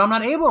 but I'm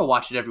not able to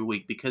watch it every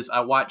week because I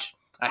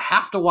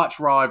have to watch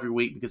Raw every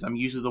week because I'm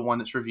usually the one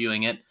that's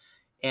reviewing it.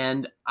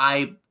 And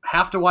I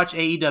have to watch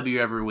AEW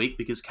every week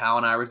because Kyle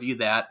and I review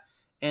that.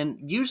 And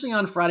usually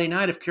on Friday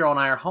night, if Carol and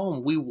I are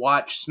home, we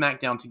watch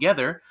SmackDown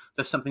together.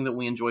 That's something that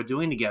we enjoy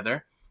doing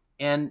together.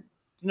 And,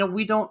 I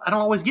don't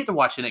always get to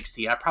watch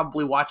NXT. I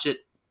probably watch it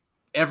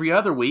every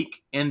other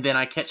week, and then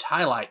I catch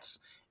highlights.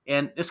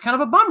 And it's kind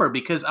of a bummer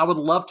because I would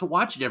love to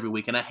watch it every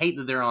week, and I hate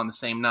that they're on the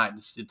same night.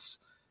 It's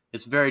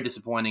very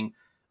disappointing.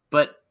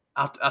 But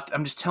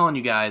I'm just telling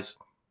you guys,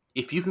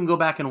 if you can go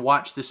back and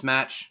watch this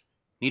match,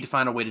 you need to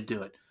find a way to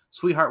do it.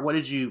 Sweetheart, what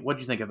did you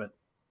think of it?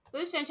 It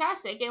was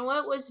fantastic, and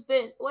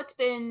what's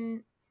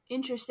been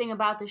interesting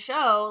about the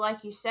show,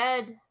 like you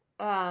said,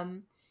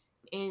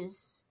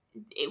 is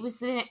it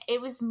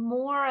was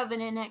more of an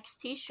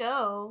NXT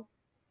show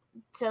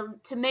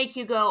to make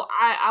you go,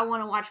 I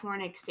want to watch more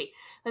NXT,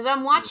 because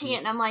I'm watching it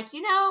and I'm like,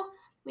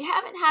 we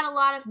haven't had a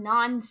lot of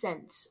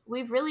nonsense.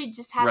 We've really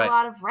just had a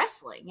lot of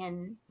wrestling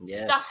and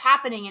stuff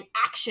happening in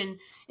action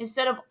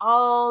instead of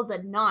all the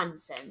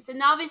nonsense.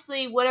 And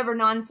obviously, whatever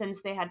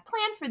nonsense they had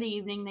planned for the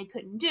evening, they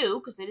couldn't do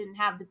because they didn't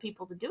have the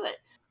people to do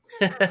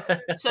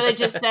it. So they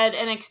just said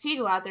NXT,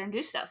 go out there and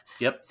do stuff.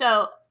 Yep.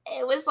 So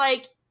it was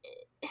like,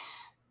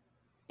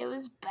 it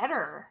was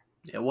better.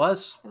 It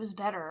was. It was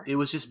better. It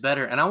was just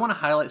better. And I want to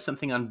highlight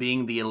something on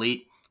Being the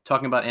Elite,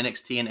 talking about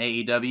NXT and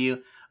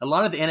AEW. A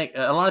lot of the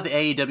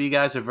AEW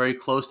guys are very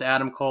close to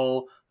Adam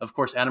Cole. Of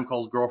course, Adam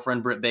Cole's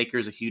girlfriend, Britt Baker,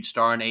 is a huge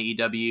star in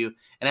AEW.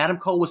 And Adam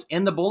Cole was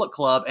in the Bullet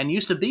Club and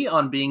used to be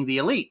on Being the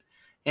Elite.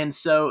 And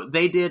so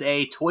they did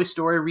a Toy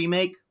Story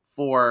remake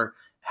for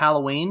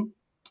Halloween.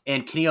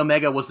 And Kenny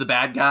Omega was the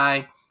bad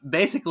guy.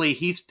 Basically,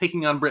 he's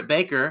picking on Britt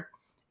Baker.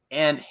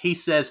 And he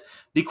says,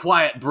 "Be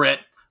quiet, Britt,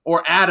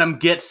 or Adam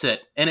gets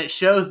it." And it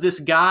shows this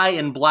guy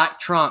in black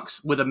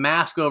trunks with a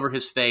mask over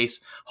his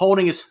face,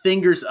 holding his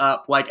fingers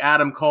up like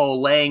Adam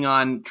Cole laying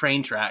on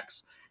train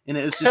tracks. And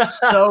it's just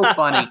so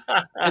funny.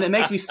 And it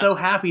makes me so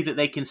happy that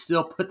they can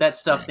still put that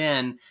stuff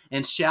in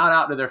and shout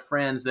out to their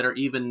friends that are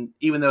even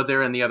though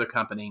they're in the other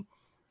company.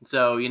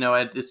 So,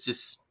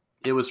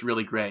 it was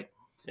really great.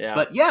 Yeah.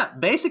 But yeah,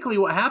 basically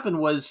what happened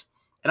was,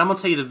 and I'm gonna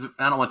tell you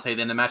I don't want to tell you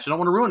the end of the match. I don't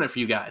want to ruin it for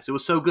you guys. It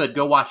was so good.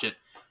 Go watch it.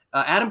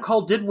 Adam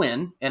Cole did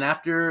win, and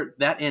after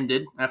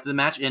the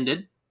match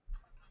ended,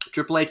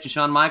 Triple H and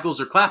Shawn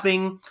Michaels are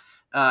clapping.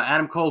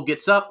 Adam Cole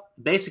gets up.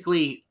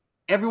 Basically,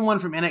 everyone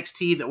from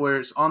NXT that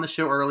was on the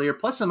show earlier,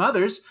 plus some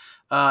others,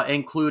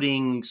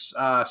 including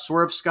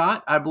Swerve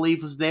Scott, I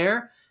believe, was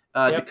there.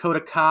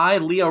 Dakota Kai,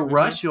 Leo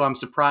Rush, who I'm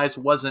surprised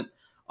wasn't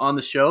on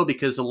the show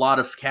because a lot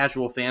of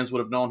casual fans would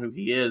have known who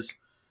he is.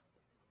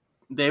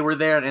 They were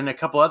there, and a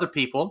couple other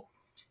people.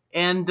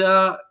 And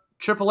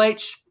Triple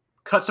H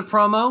cuts a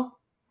promo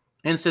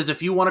and says,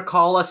 if you want to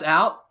call us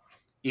out,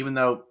 even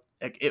though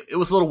it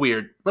was a little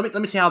weird. Let me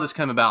tell you how this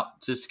came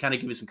about, just to kind of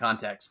give you some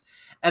context.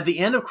 At the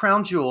end of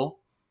Crown Jewel,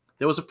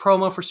 there was a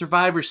promo for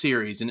Survivor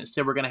Series, and it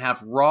said we're going to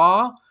have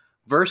Raw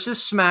versus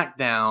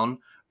SmackDown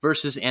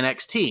versus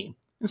NXT.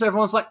 And so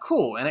everyone's like,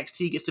 cool,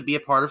 NXT gets to be a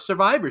part of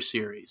Survivor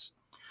Series.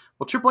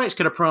 Well, Triple H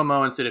cut a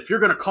promo and said, if you're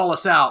going to call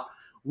us out,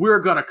 we're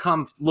going to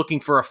come looking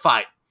for a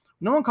fight.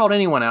 No one called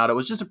anyone out. It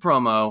was just a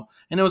promo.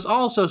 And it was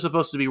also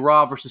supposed to be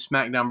Raw versus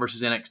SmackDown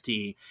versus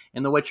NXT.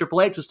 And the way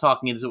Triple H was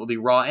talking is it would be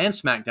Raw and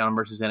SmackDown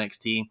versus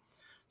NXT.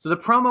 So the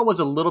promo was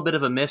a little bit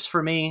of a miss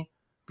for me.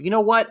 But you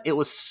know what? It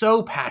was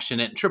so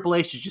passionate. Triple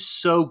H is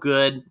just so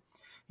good.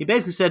 He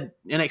basically said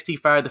NXT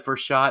fired the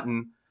first shot,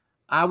 and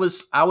I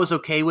was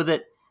okay with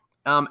it.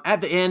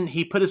 At the end,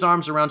 he put his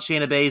arms around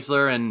Shayna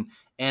Baszler and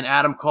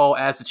Adam Cole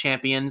as the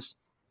champions.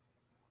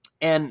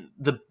 And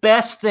the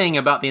best thing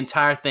about the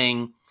entire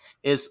thing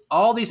is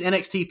all these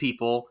NXT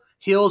people,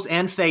 heels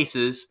and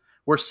faces,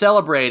 were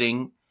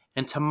celebrating,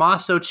 and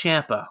Tommaso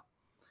Ciampa,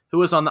 who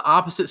was on the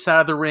opposite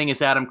side of the ring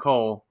as Adam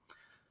Cole,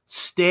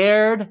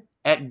 stared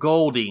at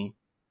Goldie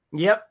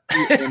Yep.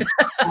 the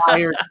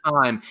entire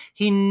time.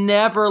 He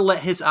never let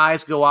his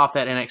eyes go off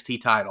that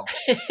NXT title.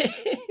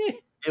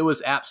 It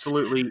was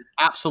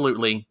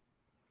absolutely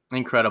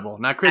incredible.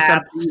 Now, Chris, I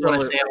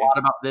want to say a lot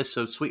about this,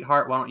 so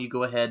sweetheart, why don't you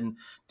go ahead and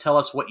tell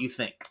us what you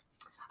think?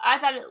 I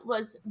thought it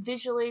was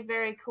visually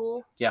very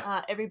cool.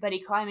 Yeah. Everybody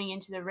climbing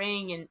into the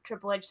ring and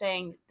Triple H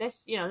saying,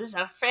 "This, this is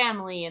a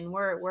family, and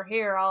we're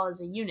here all as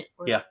a unit.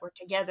 We're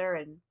together,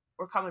 and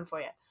we're coming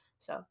for you."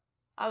 So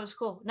that was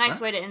cool.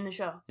 Nice way to end the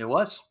show. It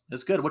was.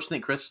 It's good. What you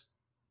think, Chris?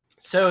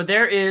 So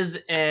there is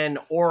an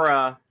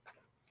aura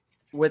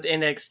with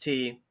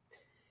NXT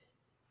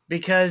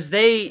because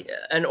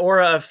an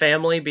aura of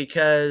family,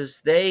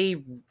 because they,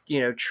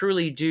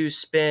 truly do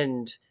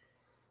spend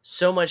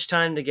so much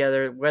time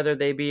together, whether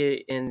they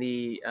be in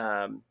the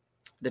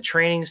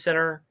training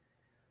center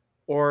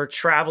or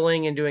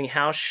traveling and doing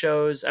house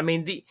shows. I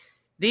mean,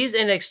 these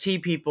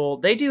NXT people,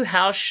 they do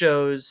house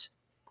shows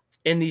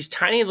in these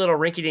tiny little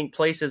rinky-dink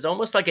places,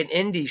 almost like an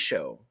indie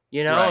show.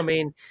 Right. I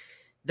mean,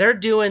 they're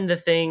doing the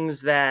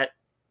things that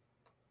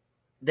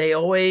they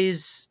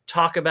always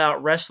talk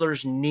about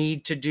wrestlers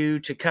need to do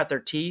to cut their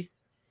teeth,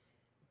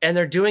 and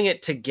they're doing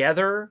it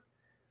together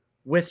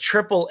with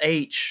Triple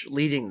H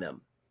leading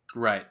them.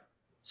 Right.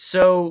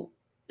 So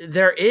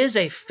there is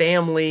a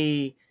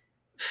family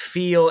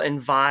feel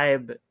and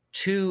vibe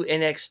to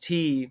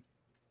NXT.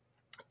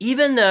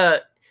 Even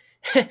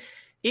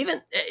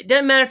it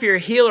doesn't matter if you're a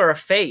heel or a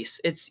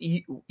face. It's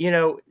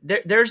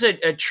there's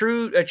a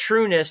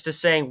trueness to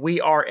saying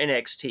we are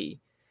NXT.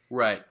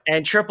 Right.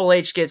 And Triple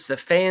H gets the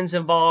fans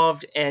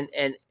involved, and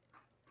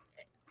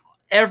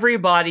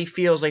everybody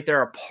feels like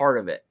they're a part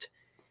of it.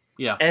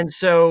 Yeah. And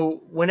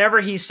so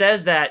whenever he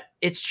says that,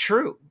 it's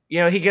true.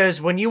 He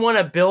goes, when you want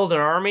to build an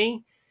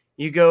army,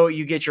 you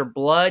get your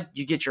blood,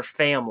 you get your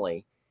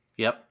family.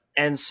 Yep.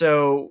 And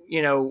so,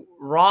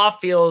 Raw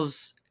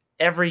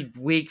every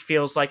week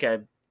feels like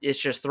it's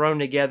just thrown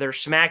together.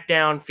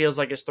 SmackDown feels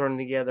like it's thrown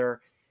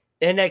together.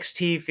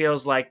 NXT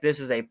feels like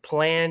this is a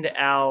planned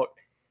out,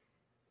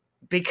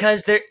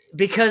 because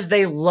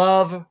they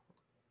love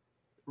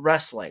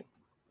wrestling.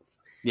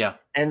 Yeah.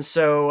 And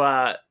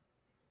so,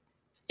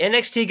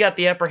 NXT got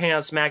the upper hand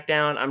on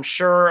SmackDown. I'm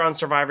sure on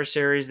Survivor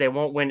Series they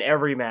won't win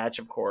every match,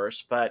 of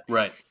course, but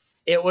right.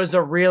 It was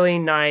a really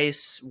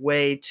nice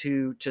way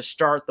to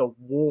start the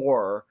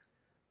war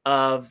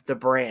of the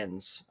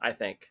brands, I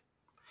think.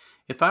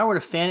 If I were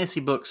to fantasy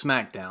book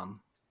SmackDown,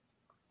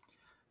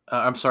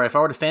 if I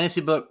were to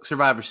fantasy book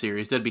Survivor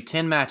Series, there'd be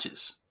 10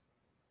 matches.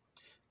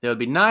 There would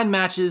be 9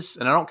 matches,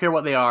 and I don't care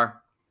what they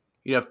are.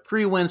 You'd have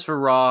 3 wins for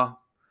Raw,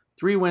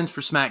 3 wins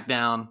for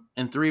SmackDown,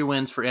 and 3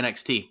 wins for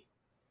NXT.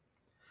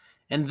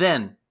 And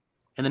then,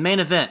 in the main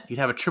event, you'd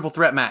have a triple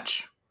threat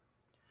match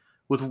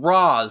with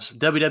Raw's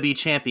WWE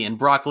Champion,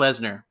 Brock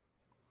Lesnar,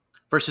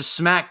 versus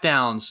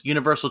SmackDown's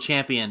Universal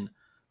Champion,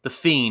 The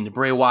Fiend,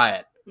 Bray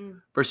Wyatt,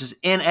 versus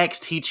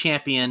NXT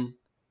Champion,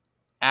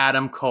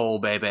 Adam Cole,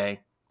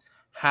 baby.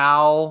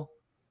 How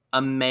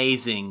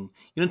amazing.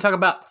 Talk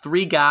about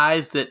 3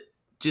 guys that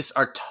just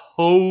are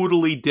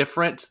totally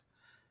different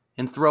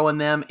and throwing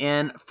them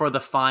in for the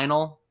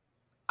final.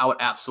 I would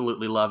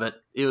absolutely love it.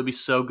 It would be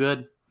so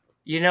good.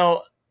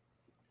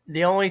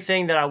 The only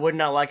thing that I would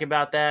not like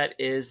about that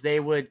is they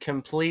would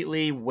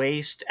completely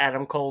waste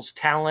Adam Cole's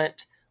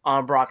talent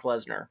on Brock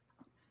Lesnar.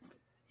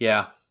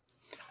 Yeah.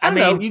 I I don't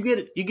know.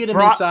 mean, You get him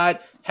Brock- inside.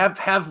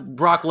 Have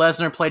Brock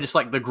Lesnar play just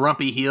like the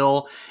grumpy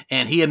heel,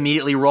 and he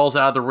immediately rolls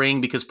out of the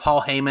ring because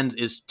Paul Heyman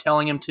is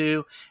telling him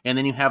to. And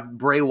then you have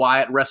Bray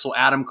Wyatt wrestle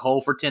Adam Cole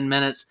for 10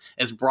 minutes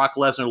as Brock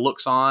Lesnar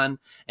looks on.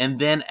 And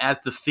then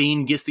as the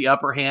Fiend gets the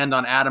upper hand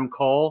on Adam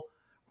Cole,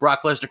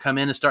 Brock Lesnar come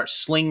in and start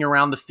slinging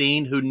around the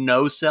Fiend, who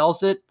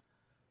no-sells it.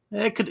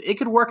 It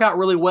could work out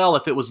really well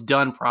if it was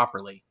done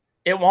properly.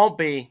 it won't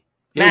be.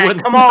 It Matt,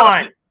 wouldn't- come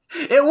on.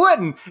 It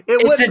wouldn't.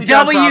 It's wouldn't the be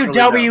done properly,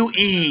 though.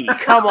 WWE.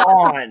 Come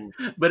on.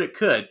 But it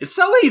could. It's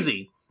so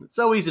easy. It's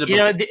so easy to You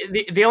know, book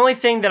it. the only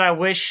thing that I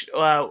wish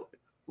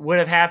would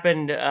have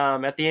happened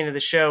at the end of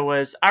the show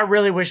was I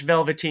really wish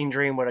Velveteen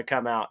Dream would have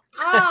come out.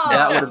 Oh,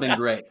 That would have been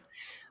great.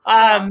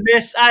 I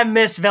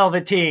miss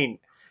Velveteen.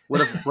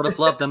 Would have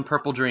loved them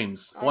Purple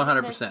Dreams. I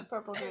 100%. miss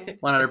Purple Dream.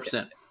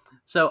 100%.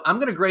 So I'm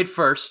going to grade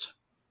first,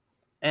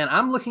 and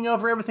I'm looking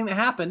over everything that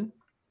happened.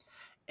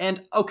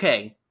 And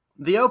okay,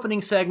 the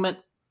opening segment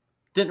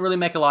didn't really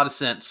make a lot of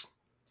sense.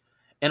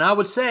 And I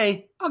would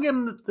say I'll give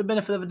them the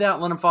benefit of the doubt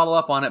and let them follow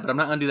up on it, but I'm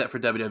not going to do that for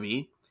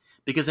WWE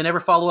because they never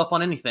follow up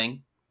on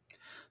anything.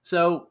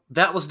 So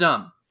that was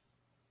dumb.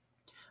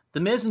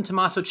 The Miz and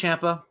Tommaso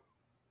Ciampa,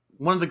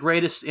 one of the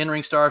greatest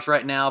in-ring stars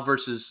right now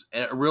versus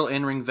a real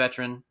in-ring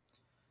veteran,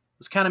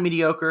 was kind of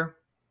mediocre.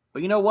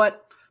 But you know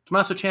what?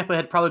 Tommaso Ciampa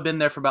had probably been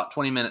there for about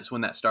 20 minutes when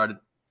that started.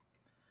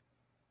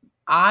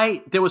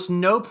 There was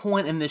no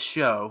point in this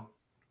show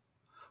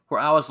where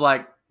I was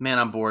like, man,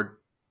 I'm bored.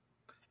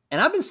 And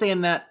I've been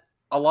saying that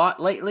a lot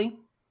lately.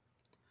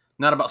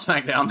 Not about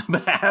SmackDown,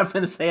 but I have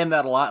been saying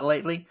that a lot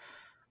lately.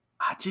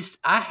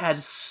 I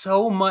had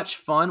so much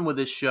fun with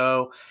this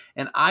show,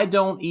 and I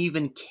don't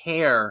even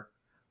care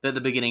that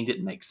the beginning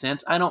didn't make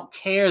sense. I don't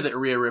care that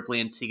Rhea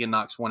Ripley and Tegan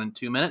Nox won in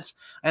 2 minutes.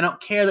 I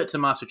don't care that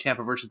Tommaso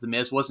Ciampa versus The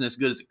Miz wasn't as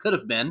good as it could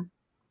have been.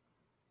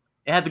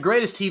 It had the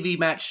greatest TV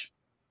match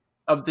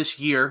of this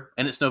year,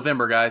 and it's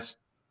November, guys.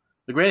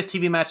 The greatest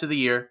TV match of the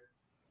year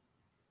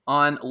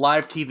on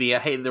live TV. I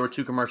hate that there were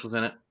 2 commercials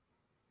in it.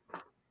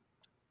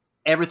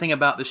 Everything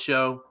about the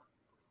show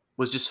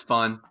was just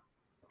fun.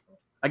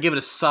 I give it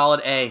a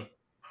solid A.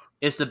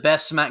 It's the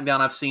best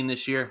SmackDown I've seen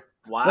this year.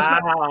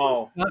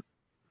 Wow.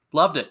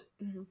 Loved it.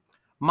 Mhm.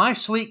 My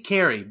Sweet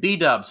Carrie,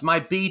 B-Dubs, my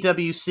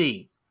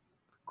BWC.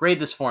 Grade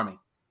this for me.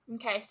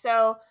 Okay,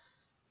 so,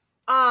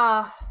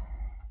 I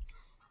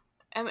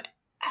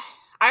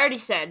already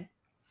said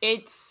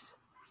it's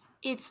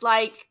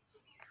like,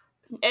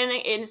 and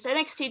it's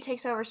NXT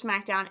takes over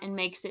SmackDown and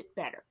makes it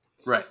better.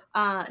 Right.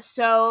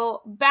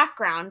 So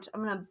background,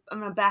 I'm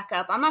gonna back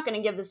up. I'm not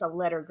gonna give this a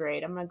letter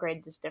grade. I'm gonna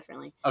grade this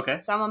differently. Okay.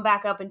 So I'm gonna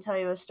back up and tell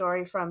you a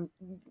story from,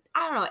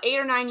 I don't know, 8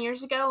 or 9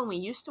 years ago when we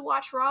used to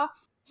watch Raw.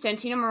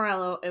 Santino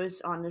Morello, it was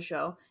on the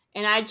show,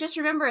 and I just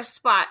remember a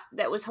spot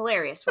that was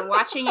hilarious. We're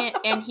watching it,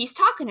 and he's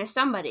talking to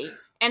somebody,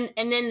 and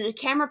then the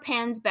camera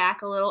pans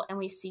back a little, and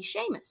we see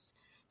Sheamus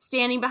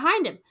standing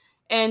behind him,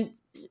 and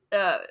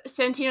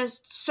Santino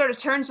sort of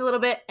turns a little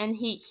bit, and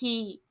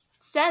he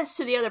says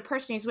to the other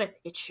person he's with,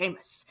 "It's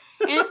Sheamus."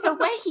 And it's the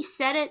way he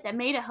said it that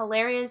made it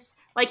hilarious.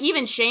 Like,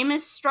 even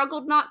Sheamus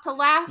struggled not to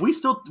laugh. We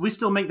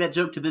still make that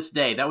joke to this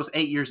day. That was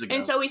 8 years ago.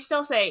 And so we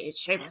still say, "It's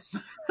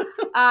Sheamus."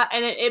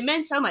 And it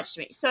meant so much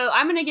to me. So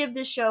I'm going to give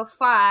this show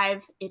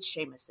 5 It's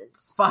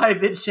Sheamuses.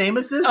 5 It's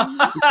Sheamus's?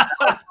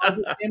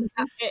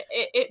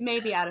 It may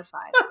be out of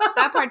 5.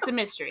 That part's a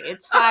mystery.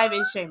 It's 5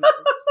 It's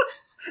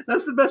Sheamuses.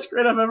 That's the best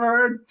grade I've ever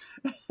heard.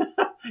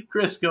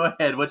 Chris, go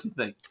ahead. What you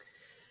think?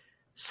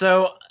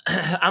 So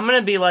I'm going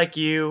to be like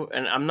you,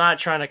 and I'm not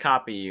trying to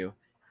copy you,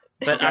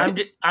 but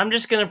Okay. I'm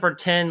just going to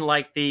pretend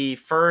like the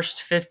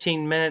first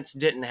 15 minutes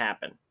didn't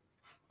happen.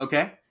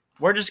 Okay.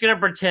 We're just going to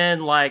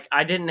pretend like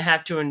I didn't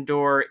have to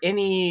endure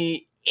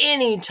any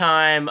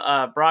time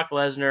Brock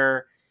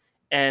Lesnar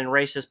and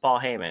racist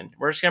Paul Heyman.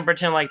 We're just going to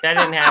pretend like that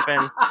didn't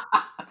happen.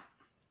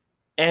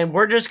 And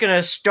we're just going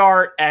to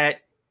start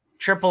at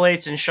Triple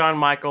H and Shawn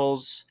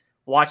Michaels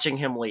watching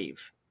him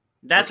leave.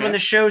 That's Okay. when the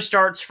show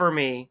starts for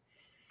me.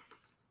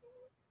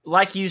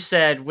 Like you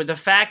said, with the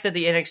fact that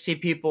the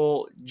NXT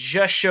people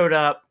just showed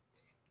up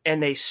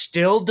and they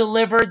still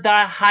delivered the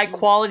high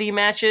quality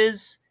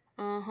matches,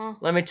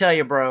 let me tell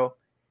you, bro,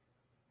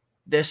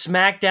 the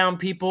SmackDown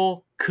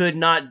people could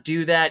not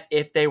do that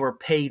if they were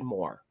paid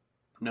more.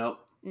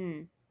 Nope.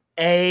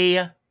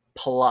 A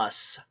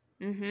plus.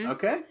 Mm-hmm.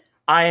 Okay.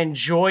 I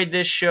enjoyed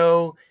this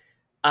show.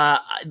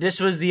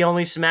 This was the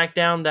only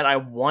SmackDown that I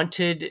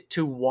wanted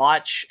to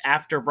watch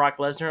after Brock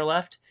Lesnar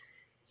left.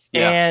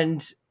 Yeah.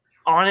 And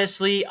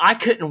honestly, I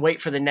couldn't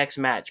wait for the next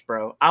match,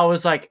 bro. I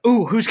was like,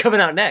 ooh, who's coming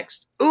out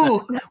next?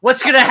 Ooh,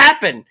 what's going to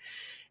happen?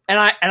 And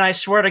I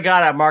swear to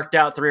God, I marked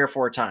out 3 or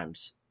 4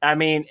 times. I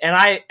mean, and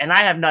I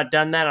have not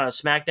done that on a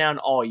SmackDown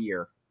all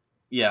year.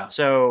 Yeah.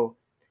 So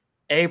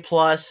A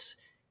plus,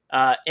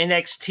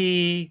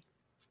 NXT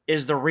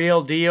is the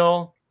real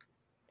deal.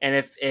 And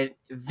if it,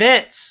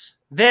 Vince,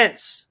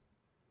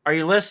 are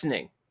you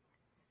listening?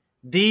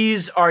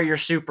 These are your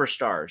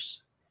superstars.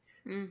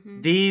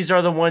 Mm-hmm. These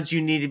are the ones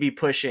you need to be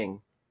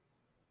pushing,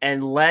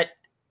 and let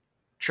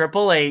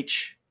Triple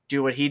H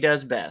do what he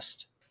does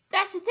best.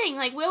 That's the thing.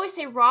 Like, we always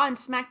say Raw and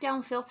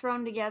SmackDown feel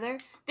thrown together.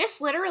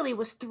 This literally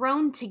was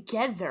thrown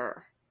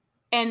together.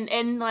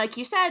 And like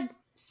you said,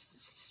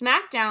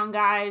 SmackDown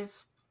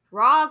guys,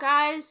 Raw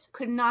guys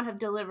could not have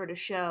delivered a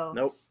show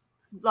Nope.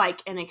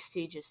 like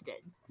NXT just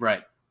did.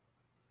 Right.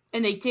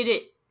 And they did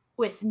it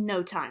with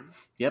no time.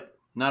 Yep.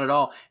 Not at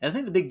all. And I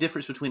think the big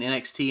difference between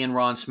NXT and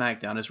Raw and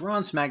SmackDown is Raw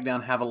and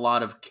SmackDown have a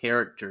lot of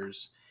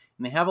characters.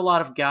 And they have a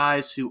lot of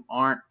guys who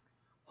aren't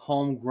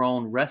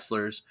homegrown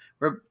wrestlers,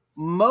 where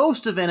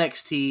most of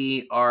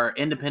NXT are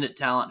independent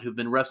talent who've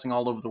been wrestling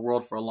all over the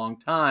world for a long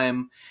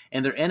time,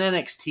 and they're in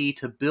NXT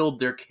to build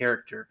their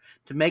character,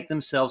 to make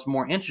themselves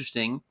more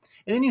interesting.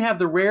 And then you have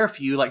the rare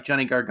few like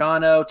Johnny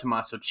Gargano,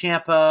 Tommaso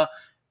Ciampa,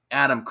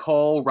 Adam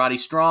Cole, Roddy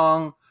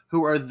Strong,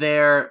 who are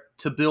there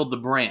to build the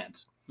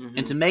brand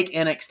and to make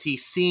NXT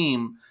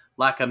seem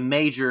like a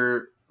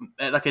major,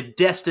 like a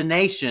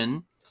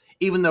destination,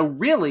 even though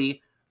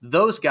really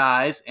those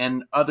guys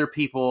and other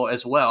people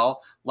as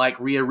well, like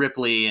Rhea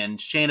Ripley and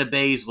Shayna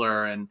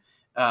Baszler and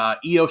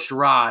Io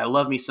Shirai. I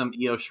love me some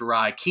Io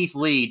Shirai. Keith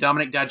Lee,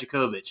 Dominik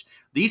Dijakovic.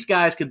 These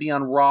guys could be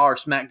on Raw or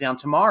SmackDown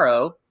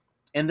tomorrow,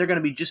 and they're going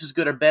to be just as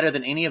good or better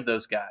than any of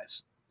those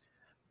guys.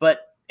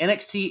 But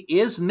NXT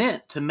is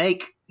meant to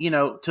make,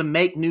 to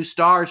make new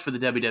stars for the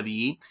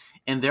WWE,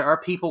 and there are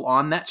people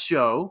on that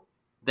show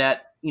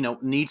that,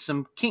 need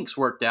some kinks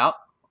worked out.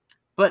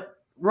 But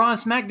Raw and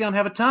SmackDown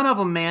have a ton of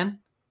them, man.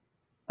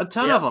 A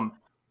ton of them.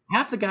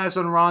 Half the guys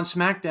on Raw and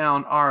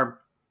SmackDown are,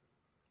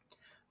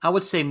 I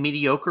would say,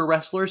 mediocre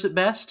wrestlers at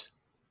best.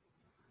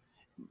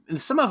 And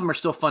some of them are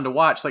still fun to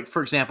watch. Like,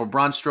 for example,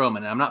 Braun Strowman.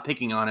 And I'm not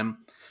picking on him.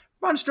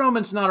 Braun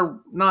Strowman's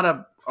not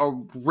a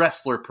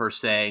wrestler per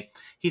se.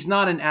 He's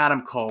not an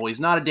Adam Cole. He's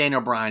not a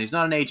Daniel Bryan. He's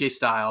not an AJ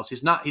Styles.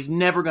 He's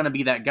never going to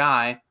be that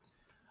guy.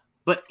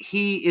 But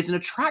he is an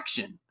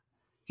attraction.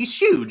 He's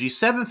huge. He's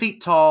 7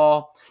 feet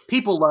tall.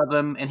 People love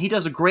him. And he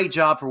does a great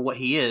job for what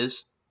he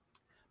is.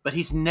 But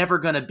he's never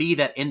going to be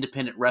that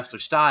independent wrestler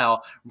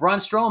style. Braun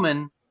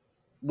Strowman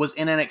was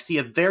in NXT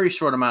a very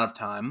short amount of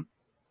time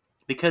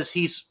because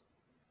his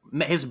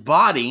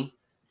body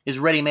is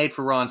ready-made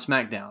for Raw and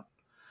SmackDown.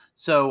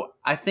 So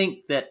I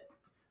think that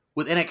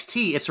with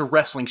NXT, it's a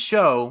wrestling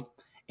show,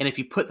 and if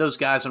you put those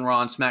guys on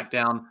Raw and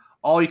SmackDown,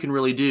 all you can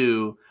really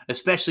do,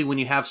 especially when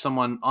you have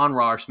someone on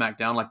Raw or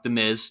SmackDown like The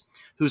Miz,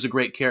 who's a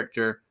great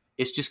character,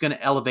 it's just going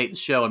to elevate the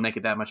show and make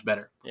it that much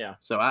better. Yeah.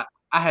 So I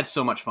had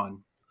so much fun.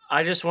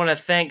 I just want to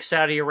thank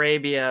Saudi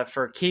Arabia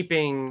for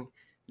keeping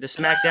the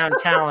SmackDown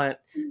talent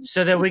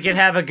so that we could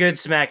have a good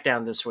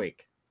SmackDown this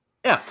week.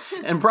 Yeah,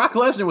 and Brock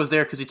Lesnar was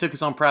there because he took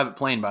his own private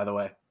plane, by the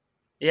way.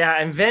 Yeah,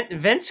 and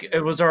Vince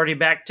was already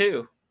back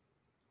too.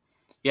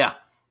 Yeah.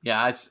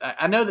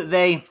 I know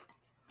that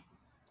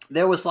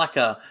there was like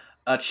a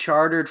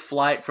chartered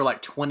flight for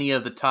like 20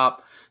 of the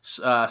top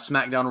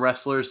SmackDown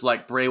wrestlers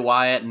like Bray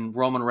Wyatt and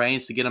Roman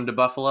Reigns to get them to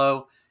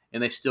Buffalo,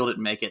 and they still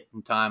didn't make it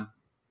in time.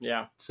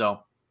 Yeah.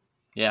 So,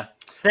 yeah.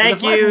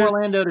 Thank you. From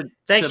Orlando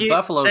to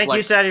Buffalo. Thank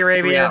you, Saudi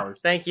Arabia.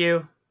 Thank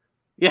you.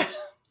 Yeah.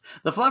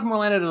 The flight from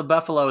Orlando to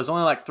Buffalo is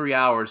only like 3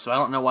 hours, so I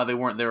don't know why they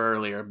weren't there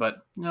earlier, but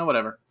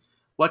whatever.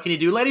 What can you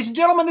do? Ladies and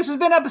gentlemen, this has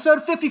been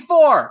episode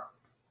 54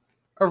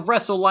 of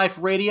Wrestle Life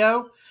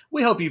Radio.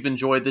 We hope you've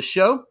enjoyed the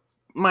show.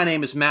 My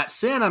name is Matt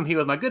Sin. I'm here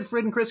with my good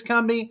friend Chris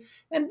Cumby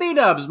and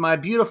B-Dubs, my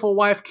beautiful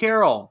wife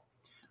Carol.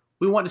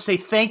 We want to say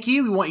thank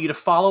you. We want you to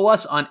follow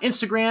us on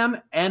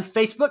Instagram and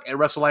Facebook at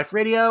Wrestle Life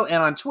Radio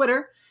and on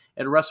Twitter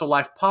at Wrestle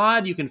Life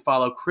Pod. You can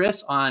follow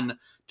Chris on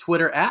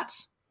Twitter at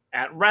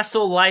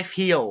Wrestle Life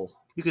Heel.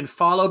 You can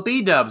follow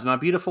B-Dubs, my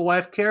beautiful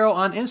wife Carol,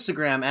 on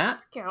Instagram at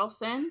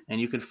Carolson.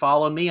 And you can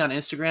follow me on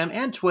Instagram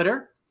and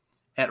Twitter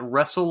at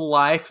Wrestle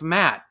Life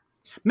Matt.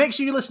 Make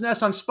sure you listen to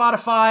us on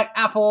Spotify,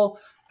 Apple,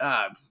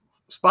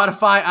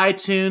 Spotify,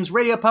 iTunes,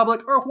 Radio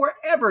Public, or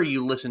wherever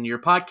you listen to your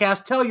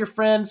podcast. Tell your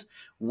friends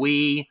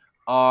we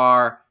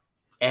are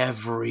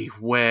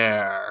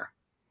everywhere.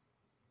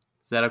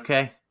 Is that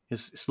okay?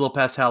 It's a little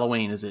past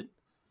Halloween. Is it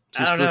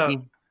too spooky? I don't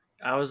know.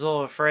 I was a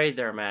little afraid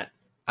there, Matt.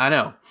 I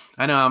know.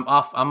 I'm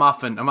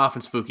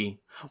often spooky.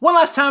 One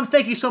last time,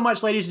 thank you so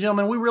much, ladies and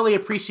gentlemen. We really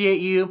appreciate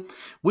you.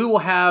 We will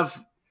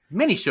have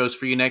many shows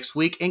for you next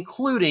week,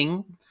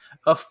 including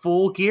a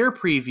Full Gear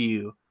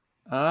preview.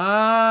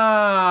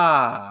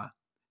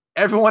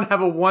 Everyone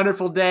have a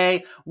wonderful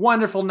day,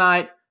 wonderful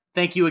night.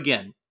 Thank you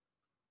again.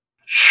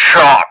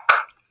 Shock.